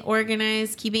 keeping it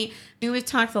organized, we've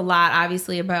talked a lot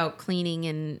obviously about cleaning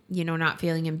and, not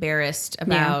feeling embarrassed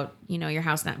about, your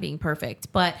house not being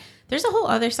perfect. But there's a whole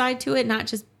other side to it, not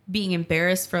just being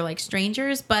embarrassed for like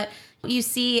strangers, but you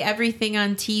see everything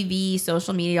on TV,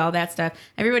 social media, all that stuff.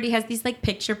 Everybody has these like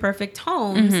picture perfect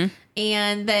homes.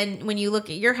 And then when you look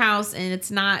at your house and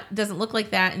doesn't look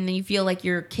like that, and then you feel like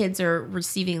your kids are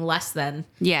receiving less than.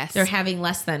 Yes. They're having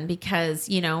less than because,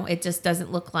 it just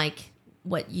doesn't look like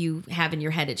what you have in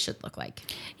your head it should look like.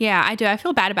 Yeah, I do. I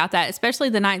feel bad about that, especially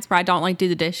the nights where I don't like do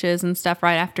the dishes and stuff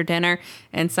right after dinner.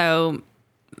 And so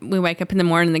we wake up in the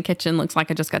morning and the kitchen looks like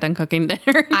I just got done cooking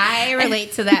dinner. I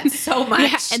relate to that so much.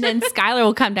 Yeah, and then Skylar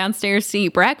will come downstairs to eat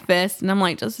breakfast, and I'm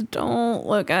like, just don't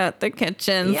look at the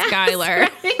kitchen, Skylar.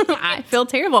 Right. I feel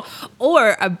terrible.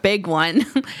 Or a big one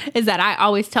is that I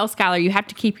always tell Skylar, you have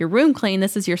to keep your room clean.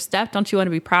 This is your stuff. Don't you want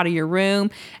to be proud of your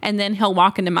room? And then he'll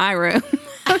walk into my room.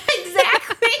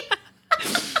 Exactly.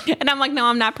 And I'm like, no,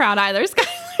 I'm not proud either, Skylar.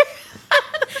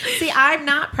 See, I'm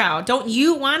not proud. Don't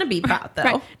you want to be proud, though?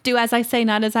 Right. Do as I say,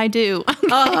 not as I do. Okay.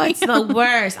 Oh, it's the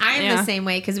worst. I am the same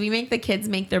way because we make the kids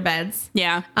make their beds.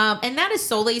 Yeah. And that is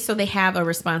solely so they have a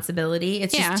responsibility.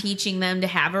 It's just teaching them to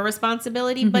have a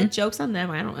responsibility. But joke's on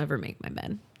them. I don't ever make my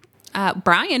bed.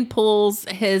 Brian pulls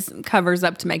his covers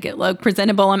up to make it look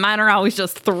presentable, and mine are always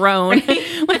just thrown.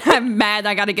 When I'm mad,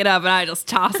 I got to get up, and I just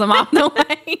toss them off the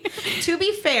way. To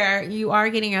be fair, you are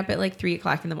getting up at like 3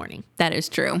 o'clock in the morning. That is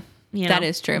true. That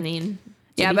is true.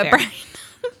 But fair. Brian,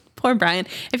 poor Brian.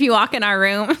 If you walk in our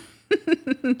room,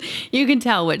 you can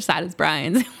tell which side is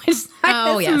Brian's, which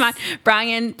side is mine.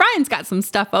 Brian's got some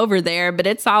stuff over there, but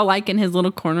it's all like in his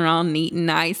little corner, all neat and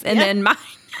nice. And then mine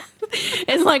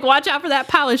is like, watch out for that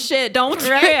pile of shit. Don't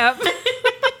trip.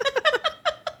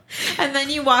 And then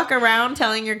you walk around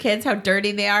telling your kids how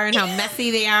dirty they are and how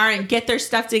messy they are and get their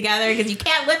stuff together because you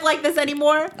can't live like this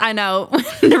anymore. I know.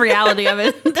 The reality of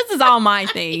it. This is all my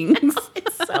things.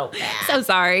 It's so bad. So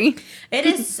sorry. It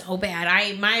is so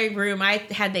bad. My room, I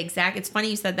had the exact, it's funny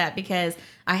you said that because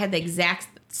I had the exact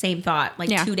same thought like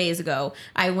 2 days ago.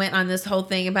 I went on this whole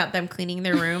thing about them cleaning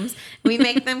their rooms. We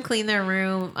make them clean their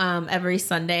room every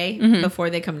Sunday before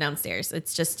they come downstairs.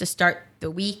 It's just to start the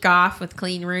week off with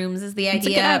clean rooms is the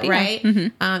idea,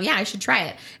 right? I should try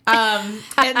it.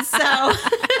 And so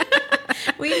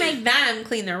we make them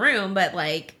clean their room, but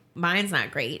like mine's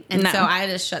not great. And so I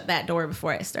just shut that door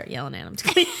before I start yelling at them to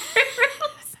clean their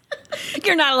rooms.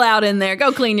 You're not allowed in there.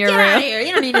 Go clean your room. Get out of here.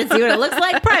 You don't need to see what it looks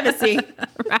like. Privacy.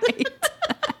 Right.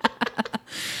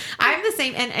 I'm the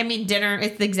same. And I mean, dinner,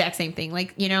 it's the exact same thing.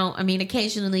 Like, you know, I mean,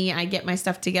 occasionally I get my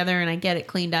stuff together and I get it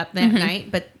cleaned up that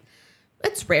night, but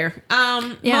it's rare.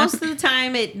 Most of the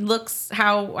time it looks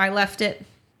how I left it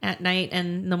at night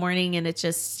and in the morning, and it's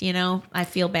just, you know, I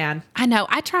feel bad. I know.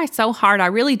 I try so hard. I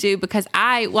really do, because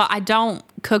I don't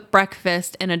cook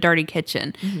breakfast in a dirty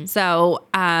kitchen. So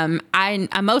I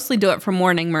mostly do it for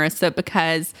morning, Marissa,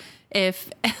 because if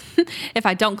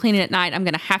I don't clean it at night, I'm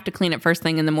going to have to clean it first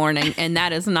thing in the morning. And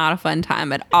that is not a fun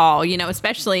time at all, you know,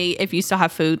 especially if you still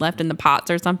have food left in the pots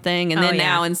or something. And then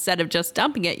now, instead of just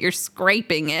dumping it, you're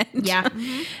scraping it. Yeah.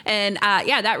 And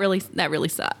that really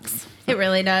sucks. It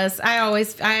really does. I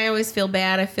always feel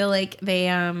bad. I feel like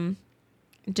they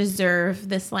deserve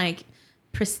this like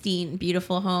pristine,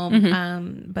 beautiful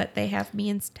home, but they have me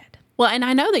instead. Well, and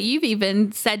I know that you've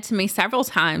even said to me several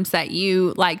times that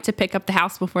you like to pick up the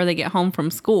house before they get home from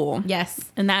school. Yes.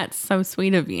 And that's so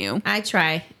sweet of you. I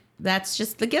try. That's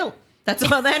just the guilt. That's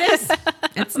all that is.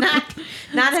 It's not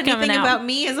anything about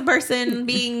me as a person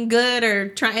being good or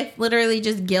trying. It's literally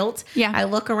just guilt. Yeah. I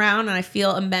look around and I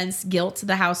feel immense guilt.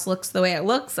 The house looks the way it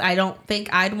looks. I don't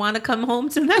think I'd want to come home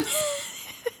to them.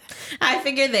 I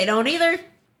figure they don't either.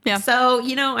 Yeah. So,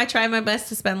 you know, I try my best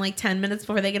to spend like 10 minutes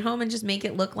before they get home and just make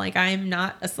it look like I'm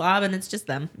not a slob and it's just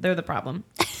them. They're the problem.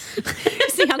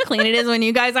 See how clean it is when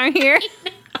you guys aren't here?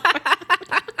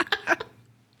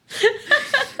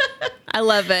 I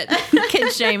love it.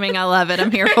 Kid shaming, I love it. I'm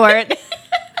here for it.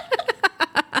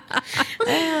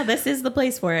 This is the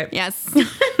place for it. Yes.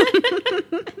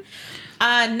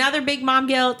 Another big mom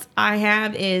guilt I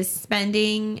have is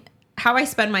how I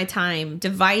spend my time,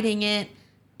 dividing it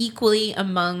equally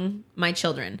among my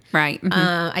children. Right.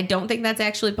 Mm-hmm. I don't think that's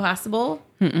actually possible,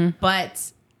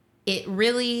 but I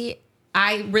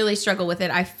really struggle with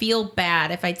it. I feel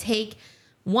bad if I take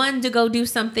one to go do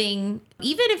something,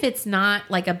 even if it's not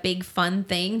like a big fun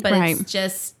thing, but it's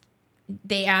just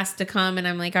they asked to come and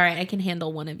I'm like, all right, I can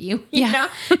handle one of you, you know,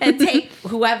 and take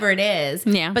whoever it is.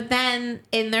 Yeah. But then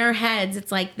in their heads,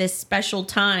 it's like this special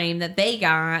time that they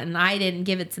got and I didn't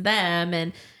give it to them.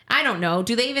 And I don't know.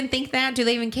 Do they even think that? Do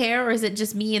they even care? Or is it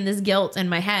just me and this guilt in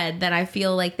my head that I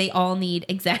feel like they all need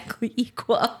exactly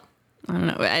equal? I don't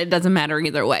know. It doesn't matter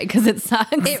either way because it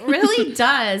sucks. It really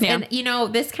does. Yeah. And, you know,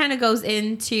 this kind of goes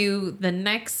into the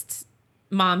next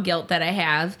mom guilt that I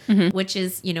have, which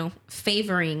is, you know,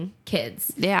 favoring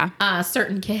kids. Yeah.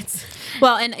 Certain kids.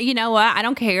 Well, and you know what? I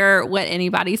don't care what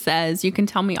anybody says. You can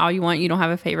tell me all you want. You don't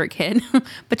have a favorite kid,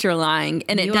 but you're lying.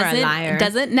 And You are a liar. It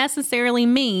doesn't necessarily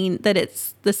mean that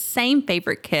it's the same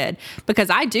favorite kid,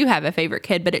 because I do have a favorite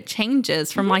kid, but it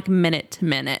changes from like minute to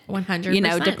minute. 100%. You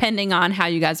know, depending on how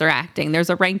you guys are acting.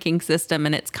 There's a ranking system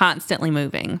and it's constantly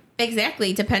moving.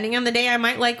 Exactly. Depending on the day, I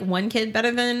might like one kid better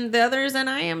than the others, and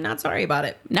I am not sorry about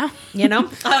it. No. You know?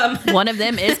 One of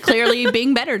them is clearly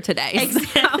being better today.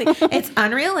 Exactly. It's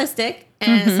unrealistic.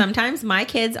 And sometimes my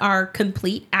kids are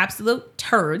complete, absolute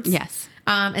turds. Yes.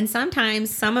 And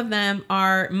sometimes some of them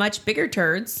are much bigger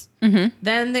turds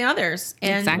than the others.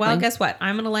 And well, guess what?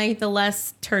 I'm going to like the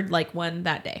less turd-like one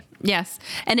that day. Yes.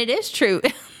 And it is true.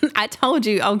 I told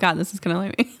you, oh God, this is going to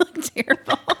make me look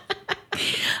terrible.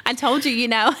 I told you, you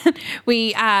know,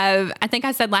 I think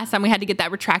I said last time we had to get that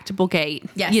retractable gate,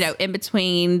 yes, you know, in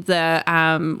between the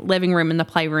living room and the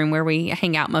playroom where we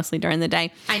hang out mostly during the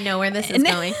day. I know where this is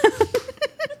going.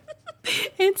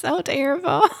 It's so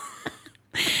terrible.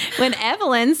 When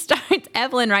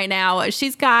Evelyn right now,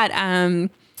 she's got,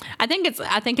 I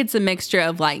think it's a mixture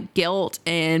of like guilt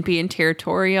and being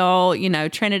territorial. You know,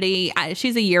 Trinity,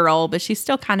 she's a year old, but she's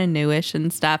still kind of newish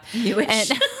and stuff. Newish.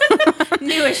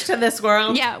 Newish to this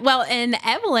world. Yeah. Well, and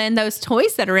Evelyn, those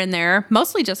toys that are in there,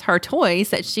 mostly just her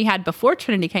toys that she had before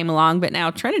Trinity came along, but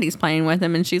now Trinity's playing with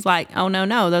them and she's like, oh,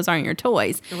 no, those aren't your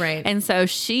toys. Right. And so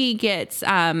she gets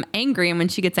angry. And when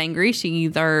she gets angry, she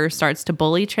either starts to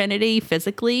bully Trinity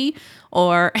physically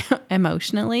or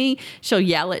emotionally. She'll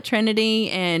yell at Trinity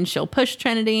and she'll push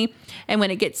Trinity. And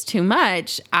when it gets too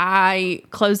much, I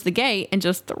close the gate and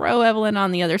just throw Evelyn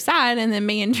on the other side. And then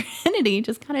me and Trinity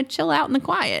just kind of chill out in the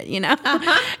quiet, you know?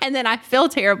 And then I feel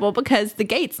terrible because the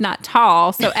gate's not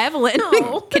tall. So Evelyn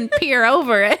can peer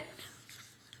over it.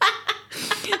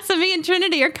 So me and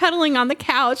Trinity are cuddling on the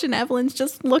couch and Evelyn's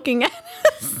just looking at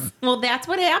us. Well, that's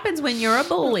what happens when you're a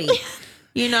bully.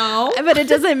 You know? But it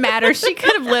doesn't matter. She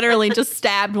could have literally just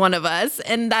stabbed one of us.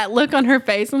 And that look on her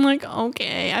face, I'm like,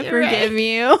 okay, I forgive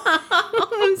you.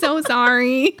 I'm so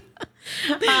sorry.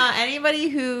 Anybody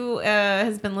who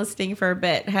has been listening for a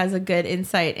bit has a good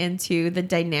insight into the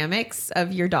dynamics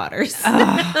of your daughters.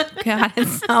 Oh, God,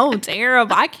 it's so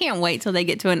terrible. I can't wait till they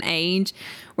get to an age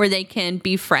where they can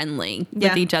be friendly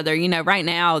with each other. You know, right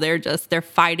now they're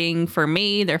fighting for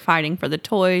me. They're fighting for the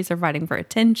toys. They're fighting for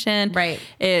attention. Right.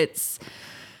 It's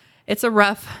a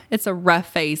rough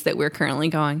phase that we're currently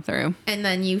going through. And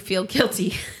then you feel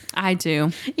guilty. I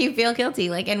do. You feel guilty.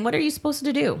 Like, and what are you supposed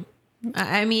to do?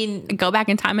 I mean, Go back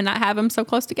in time and not have them so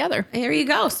close together. here you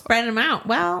go. Spread them out.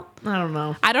 Well, I don't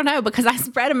know. I don't know, because I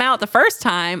spread them out the first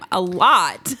time a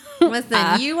lot.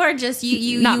 Listen, you are just,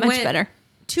 you not you much went better.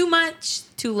 too much,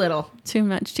 too little. Too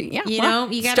much. Yeah. You know,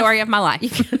 you gotta- story of my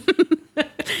life.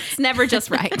 It's never just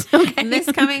right. Okay. And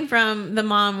this coming from the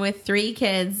mom with 3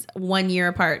 kids, 1 year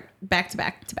apart, back to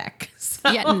back to back. So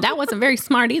Yeah, and that wasn't very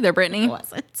smart either, Brittinie. It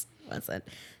wasn't.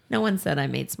 No one said I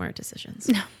made smart decisions.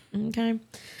 No. Okay.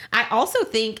 I also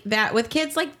think that with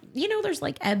kids, like, you know, there's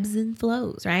like ebbs and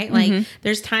flows, right? Like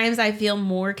there's times I feel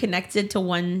more connected to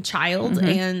one child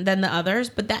and than the others,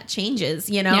 but that changes,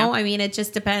 you know? Yeah. I mean, it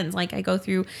just depends. Like I go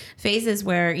through phases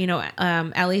where, you know,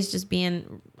 Ellie's just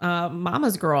being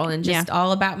mama's girl and just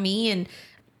all about me, and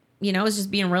you know, is just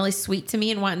being really sweet to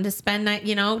me and wanting to spend,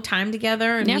 you know, time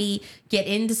together, and we get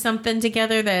into something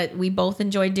together that we both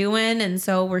enjoy doing. And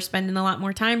so we're spending a lot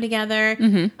more time together.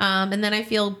 And then I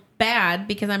feel bad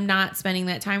because I'm not spending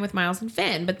that time with Miles and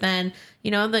Finn. But then, you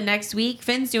know, the next week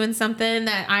Finn's doing something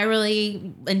that I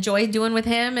really enjoy doing with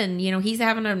him. And, you know, he's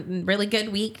having a really good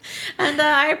week. And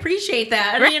I appreciate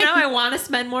that. Right. You know, I want to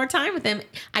spend more time with him.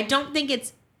 I don't think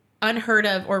it's unheard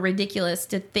of or ridiculous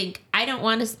to think I don't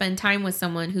want to spend time with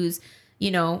someone who's, you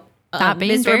know, Not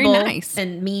being very miserable nice.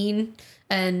 and mean,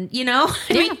 and you know,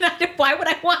 I mean, why would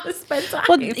I want to spend time?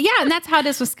 Well, yeah, and that's how it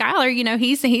is with Skylar. You know,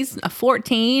 he's a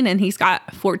 14 and he's got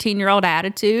a 14-year-old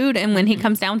attitude. And when he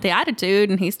comes down with the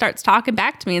attitude and he starts talking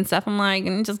back to me and stuff, I'm like,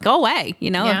 just go away. You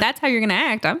know, if that's how you're going to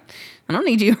act, I don't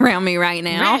need you around me right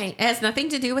now. Right. It has nothing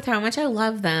to do with how much I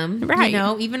love them. Right. You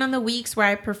know, even on the weeks where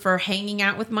I prefer hanging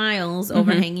out with Miles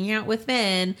over hanging out with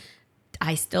Finn,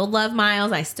 I still love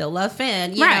Miles. I still love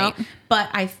Finn, you know, but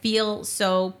I feel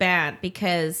so bad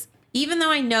because even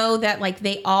though I know that like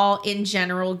they all in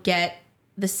general get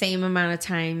the same amount of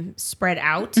time spread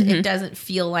out, it doesn't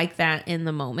feel like that in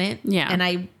the moment. Yeah. And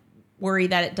I worry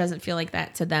that it doesn't feel like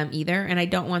that to them either. And I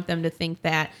don't want them to think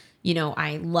that, you know,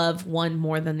 I love one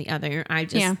more than the other. I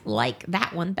just like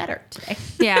that one better today.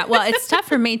 Yeah, well, it's tough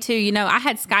for me too. You know, I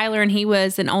had Skylar and he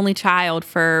was an only child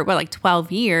for, like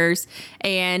 12 years.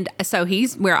 And so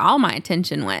he's where all my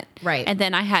attention went. Right. And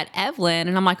then I had Evelyn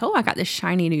and I'm like, oh, I got this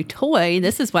shiny new toy.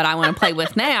 This is what I want to play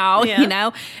with now, you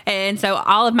know? And so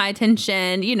all of my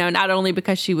attention, you know, not only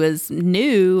because she was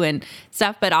new and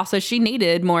stuff, but also she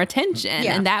needed more attention.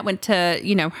 Yeah. And that went to,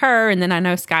 you know, her. And then I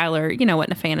know Skylar, you know,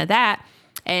 wasn't a fan of that.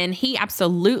 And he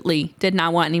absolutely did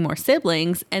not want any more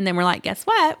siblings. And then we're like, guess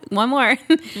what? One more.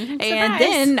 And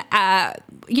then,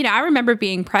 you know, I remember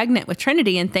being pregnant with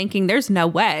Trinity and thinking there's no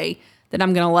way that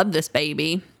I'm going to love this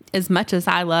baby as much as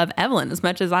I love Evelyn, as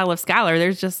much as I love Skylar.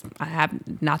 There's just, I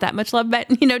have not that much love,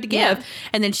 you know, to give. Yeah.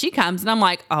 And then she comes and I'm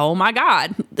like, oh my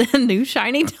God, the new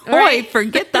shiny toy. Right.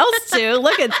 Forget those two.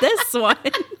 Look at this one.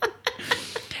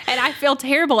 And I feel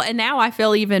terrible. And now I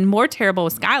feel even more terrible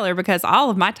with Skylar because all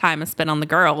of my time is spent on the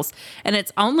girls. And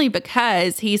it's only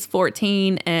because he's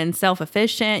 14 and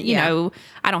self-efficient. You know,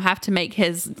 I don't have to make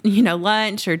his, you know,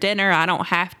 lunch or dinner. I don't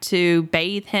have to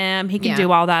bathe him. He can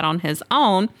do all that on his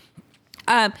own.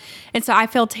 And so I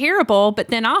feel terrible. But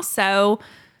then also,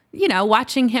 you know,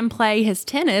 watching him play his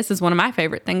tennis is one of my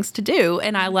favorite things to do.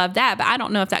 And I love that. But I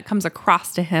don't know if that comes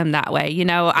across to him that way. You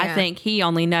know, I think he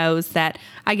only knows that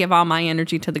I give all my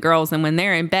energy to the girls. And when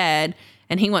they're in bed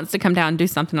and he wants to come down and do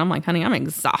something, I'm like, honey, I'm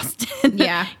exhausted.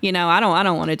 Yeah. You know, I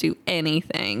don't want to do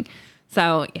anything.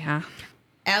 So, yeah.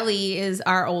 Ellie is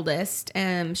our oldest,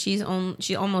 and she's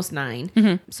almost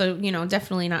 9. So, you know,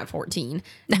 definitely not 14,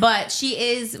 but she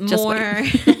is more,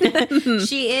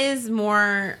 she is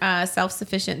more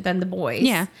self-sufficient than the boys.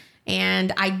 Yeah.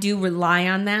 And I do rely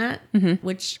on that,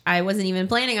 which I wasn't even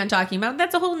planning on talking about.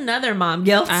 That's a whole nother mom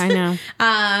guilt. I know.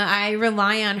 I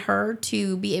rely on her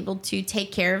to be able to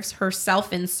take care of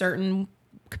herself in certain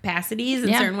capacities,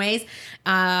 in certain ways.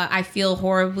 I feel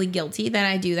horribly guilty that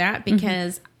I do that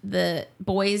because the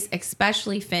boys,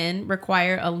 especially Finn,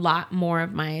 require a lot more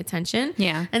of my attention.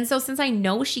 Yeah. And so since I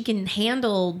know she can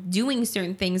handle doing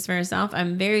certain things for herself,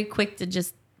 I'm very quick to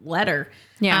just let her.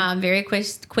 Yeah. I'm very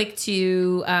quick to,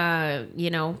 you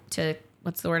know, to,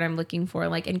 what's the word I'm looking for?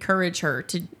 Like encourage her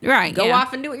to go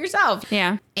off and do it yourself.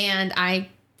 Yeah. And I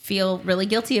feel really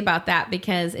guilty about that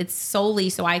because it's solely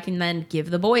so I can then give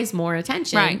the boys more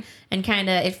attention. Right. And kind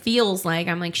of, it feels like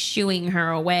I'm like shooing her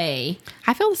away.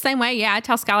 I feel the same way. Yeah, I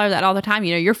tell Skylar that all the time.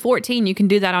 You're 14. You can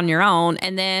do that on your own.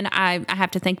 And then I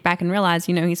have to think back and realize,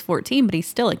 he's 14, but he's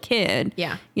still a kid.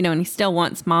 Yeah. And he still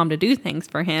wants mom to do things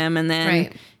for him. And then,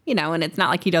 Right. And it's not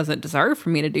like he doesn't deserve for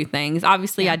me to do things.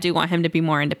 Obviously, I do want him to be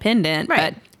more independent,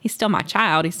 Right. but he's still my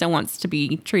child. He still wants to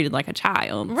be treated like a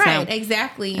child. Right, So,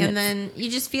 exactly. And then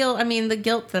you just feel, the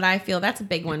guilt that I feel, that's a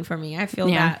big one for me. I feel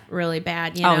Yeah. that really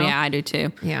bad, Oh, yeah, I do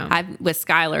too. Yeah. With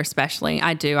Skylar especially,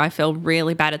 I do. I feel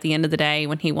really bad at the end of the day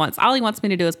when all he wants me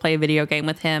to do is play a video game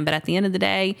with him. But at the end of the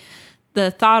day, the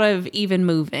thought of even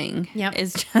moving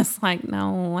is just like,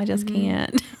 no, I just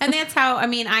can't. And that's how,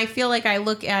 I feel like I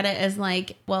look at it as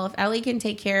like, well, if Ellie can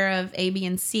take care of A, B,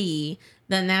 and C,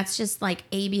 then that's just like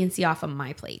A, B, and C off of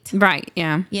my plate. Right,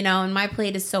 yeah. And my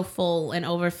plate is so full and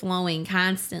overflowing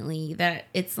constantly that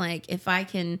it's like, if I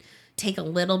can take a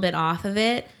little bit off of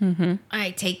it,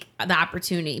 I take the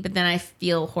opportunity, but then I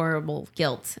feel horrible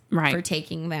guilt for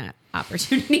taking that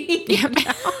opportunity.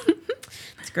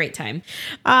 It's a great time.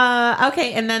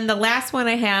 Okay. And then the last one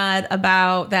I had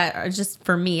about that, just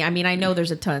for me, I know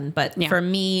there's a ton, but for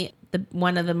me,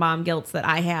 one of the mom guilts that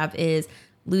I have is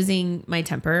losing my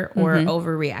temper or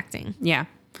overreacting. Yeah.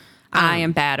 I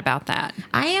am bad about that.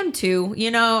 I am too.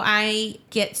 I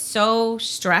get so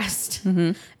stressed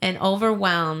and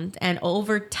overwhelmed and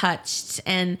overtouched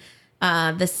and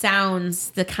the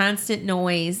sounds, the constant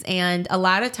noise. And a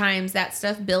lot of times that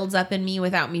stuff builds up in me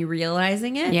without me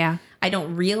realizing it. Yeah. I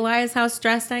don't realize how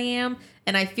stressed I am.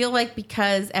 And I feel like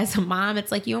because as a mom,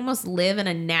 it's like you almost live in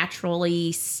a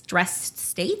naturally stressed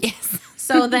state. Yes.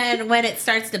 So then when it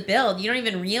starts to build, you don't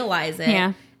even realize it.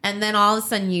 Yeah. And then all of a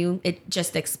sudden it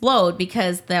just explode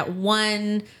because that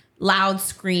one loud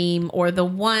scream or the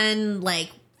one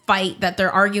like fight that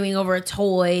they're arguing over a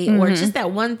toy or just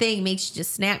that one thing makes you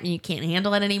just snap and you can't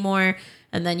handle it anymore.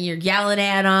 And then you're yelling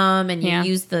at them and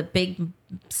you use the big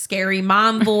scary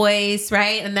mom voice,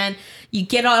 right? And then you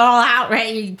get it all out,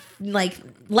 right? You like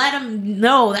let them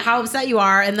know how upset you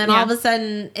are. And then all of a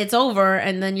sudden it's over.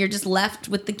 And then you're just left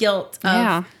with the guilt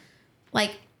of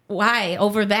like, why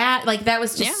over that? Like that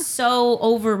was just so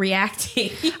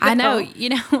overreacting. I know.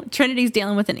 Trinity's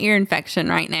dealing with an ear infection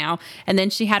right now. And then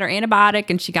she had her antibiotic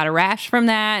and she got a rash from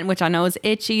that, which I know is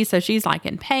itchy. So she's like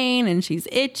in pain and she's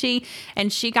itchy.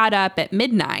 And she got up at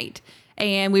midnight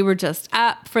and we were just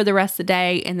up for the rest of the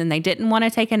day. And then they didn't want to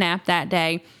take a nap that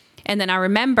day. And then I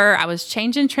remember I was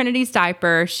changing Trinity's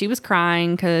diaper. She was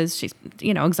crying because she's,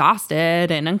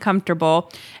 exhausted and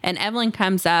uncomfortable. And Evelyn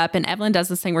comes up and Evelyn does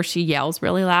this thing where she yells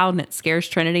really loud and it scares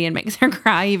Trinity and makes her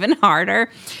cry even harder.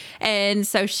 And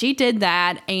so she did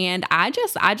that. And I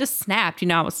just snapped.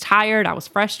 I was tired. I was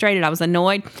frustrated. I was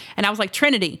annoyed. And I was like,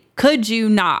 Trinity, could you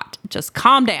not just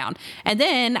calm down? And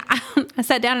then I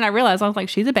sat down and I realized I was like,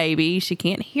 she's a baby. She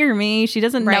can't hear me. She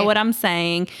doesn't know what I'm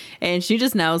saying. And she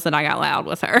just knows that I got loud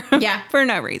with her for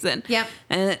no reason. Yep.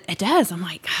 And it does. I'm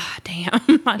like, God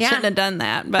damn, I shouldn't have done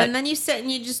that. But and then you sit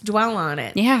and you just dwell on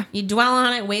it. Yeah. You dwell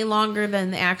on it way longer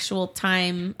than the actual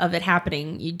time of it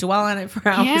happening. You dwell on it for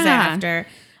hours after.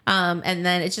 And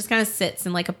then it just kind of sits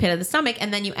in like a pit of the stomach.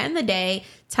 And then you end the day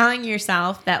telling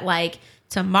yourself that like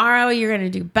tomorrow you're going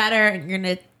to do better and you're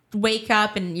going to wake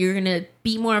up and you're going to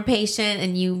be more patient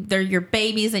and they're your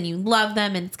babies and you love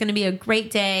them and it's going to be a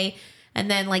great day. And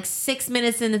then like 6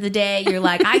 minutes into the day, you're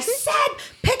like, I said,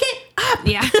 pick it up.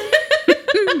 Yeah.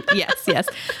 Yes.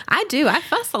 I do. I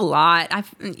fuss a lot. I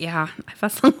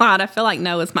fuss a lot. I feel like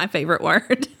no is my favorite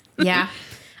word. Yeah.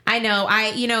 I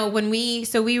know. When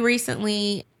we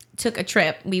recently took a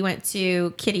trip, we went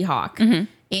to Kitty Hawk. Mm-hmm.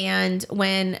 And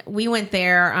when we went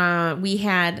there, we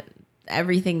had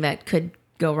everything that could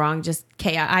go wrong, just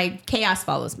chaos. Chaos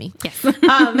follows me. Yes.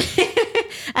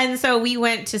 And so we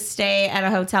went to stay at a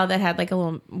hotel that had like a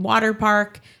little water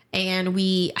park and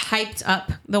we hyped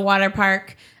up the water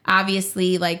park.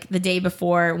 Obviously, like the day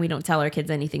before, we don't tell our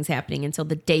kids anything's happening until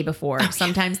the day before,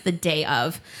 sometimes the day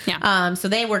of. Yeah. So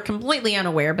they were completely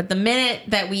unaware. But the minute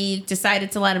that we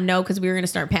decided to let them know, because we were going to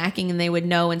start packing and they would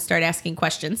know and start asking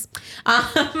questions,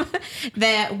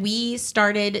 that we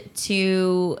started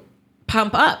to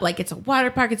pump up. Like it's a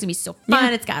water park. It's going to be so fun.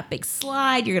 Yeah. It's got a big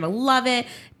slide. You're going to love it.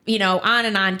 On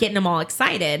and on, getting them all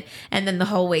excited. And then the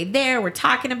whole way there, we're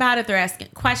talking about it. They're asking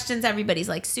questions. Everybody's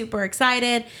like super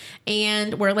excited.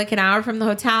 And we're like an hour from the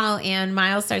hotel. And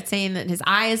Miles starts saying that his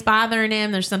eye is bothering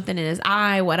him. There's something in his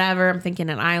eye, whatever. I'm thinking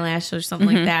an eyelash or something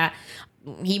like that.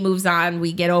 He moves on.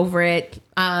 We get over it.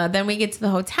 Then we get to the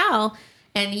hotel.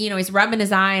 And, he's rubbing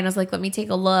his eye. And I was like, let me take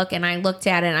a look. And I looked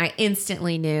at it and I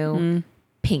instantly knew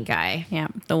pink eye Yeah,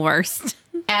 the worst.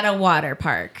 at a water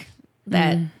park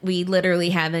that we literally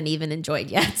haven't even enjoyed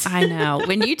yet. I know.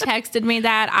 When you texted me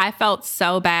that, I felt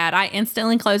so bad. I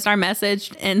instantly closed our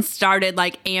message and started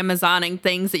like Amazoning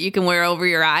things that you can wear over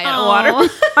your eye at a water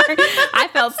park. I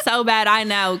felt so bad. I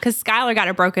know. Because Skylar got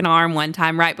a broken arm one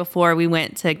time right before we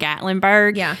went to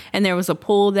Gatlinburg. Yeah. And there was a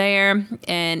pool there.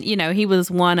 And, you know, he was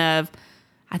one of,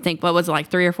 I think, what was it, like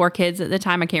 3 or 4 kids at the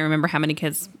time? I can't remember how many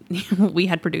kids we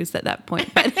had produced at that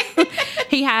point. But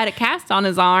he had a cast on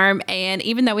his arm. And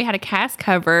even though we had a cast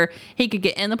cover, he could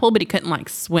get in the pool, but he couldn't like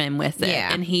swim with it.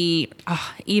 Yeah. And he,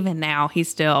 even now, he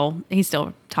still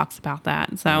talks about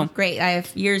that. So Great. I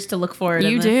have years to look forward to.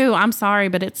 you do. I'm sorry,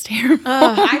 but it's terrible.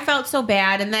 I felt so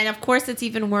bad. And then, of course, it's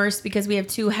even worse because we have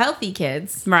 2 healthy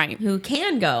kids. Right. Who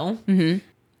can go. Mm-hmm.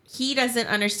 He doesn't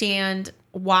understand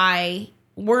why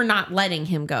we're not letting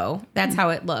him go. That's how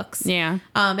it looks. Yeah.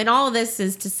 And all of this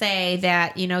is to say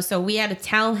that, you know, so we had to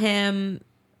tell him,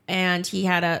 and he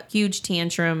had a huge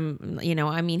tantrum. You know,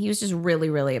 I mean, he was just really,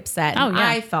 really upset. Oh, And yeah.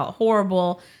 I felt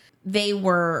horrible. They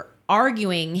were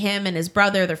arguing, him and his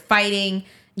brother, they're fighting.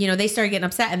 You know, they started getting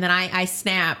upset, and then I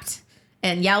snapped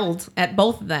and yelled at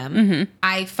both of them. Mm-hmm.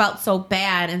 I felt so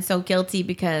bad and so guilty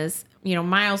because, you know,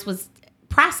 Miles was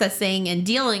processing and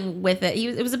dealing with it.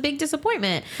 It was a big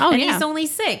disappointment. Oh, and yeah. he's only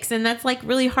 6, and that's like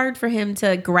really hard for him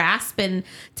to grasp and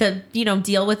to, you know,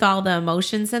 deal with all the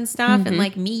emotions and stuff. Mm-hmm. And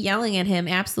like me yelling at him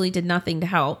absolutely did nothing to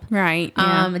help. Right.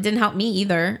 Yeah. It didn't help me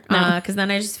either. No. Because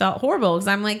then I just felt horrible because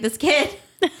I'm like, this kid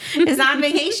is on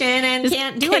vacation and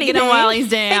can't do kicking anything him while he's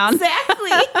down. Exactly.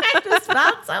 I just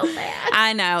felt so bad.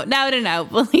 I know. No.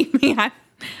 Believe me,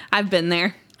 I've been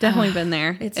there. Definitely been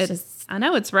there. It's just, I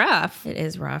know it's rough. it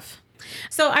is rough.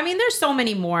 So, I mean, there's so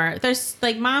many more. There's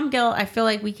like mom guilt. I feel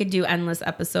like we could do endless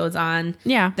episodes on.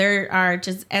 Yeah. There are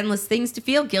just endless things to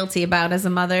feel guilty about as a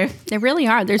mother. There really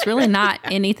are. There's really not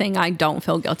anything I don't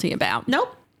feel guilty about.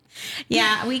 Nope.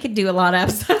 Yeah, we could do a lot of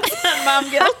episodes on mom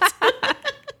guilt.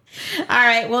 All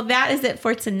right. Well, that is it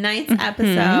for tonight's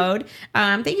episode.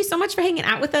 Thank you so much for hanging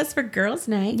out with us for Girls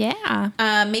Night.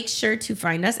 Yeah. Make sure to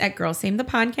find us at Girls Same the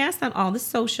Podcast on all the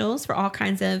socials for all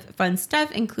kinds of fun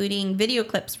stuff, including video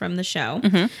clips from the show.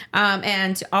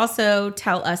 And to also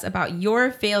tell us about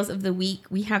your fails of the week.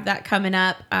 We have that coming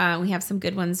up. We have some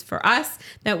good ones for us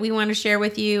that we want to share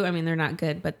with you. I mean, they're not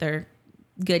good, but they're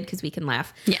good because we can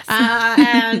laugh. Yes.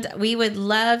 And we would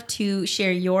love to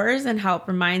share yours and help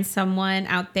remind someone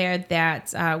out there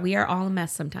that we are all a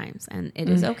mess sometimes, and it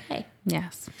is okay.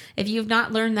 Yes. If you've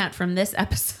not learned that from this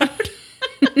episode,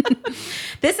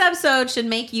 this episode should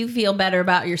make you feel better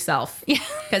about yourself. Yeah.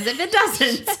 Because if it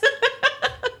doesn't,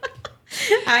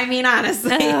 I mean,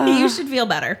 honestly, you should feel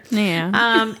better.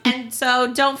 Yeah. And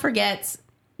so don't forget,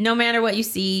 no matter what you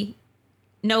see,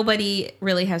 nobody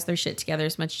really has their shit together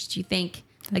as much as you think.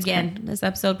 That's Again, right. This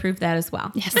episode proved that as well.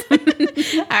 Yes.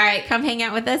 All right, come hang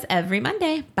out with us every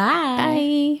Monday.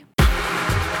 Bye. Bye.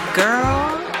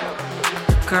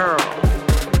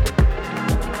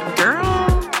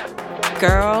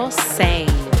 Girl,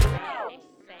 same.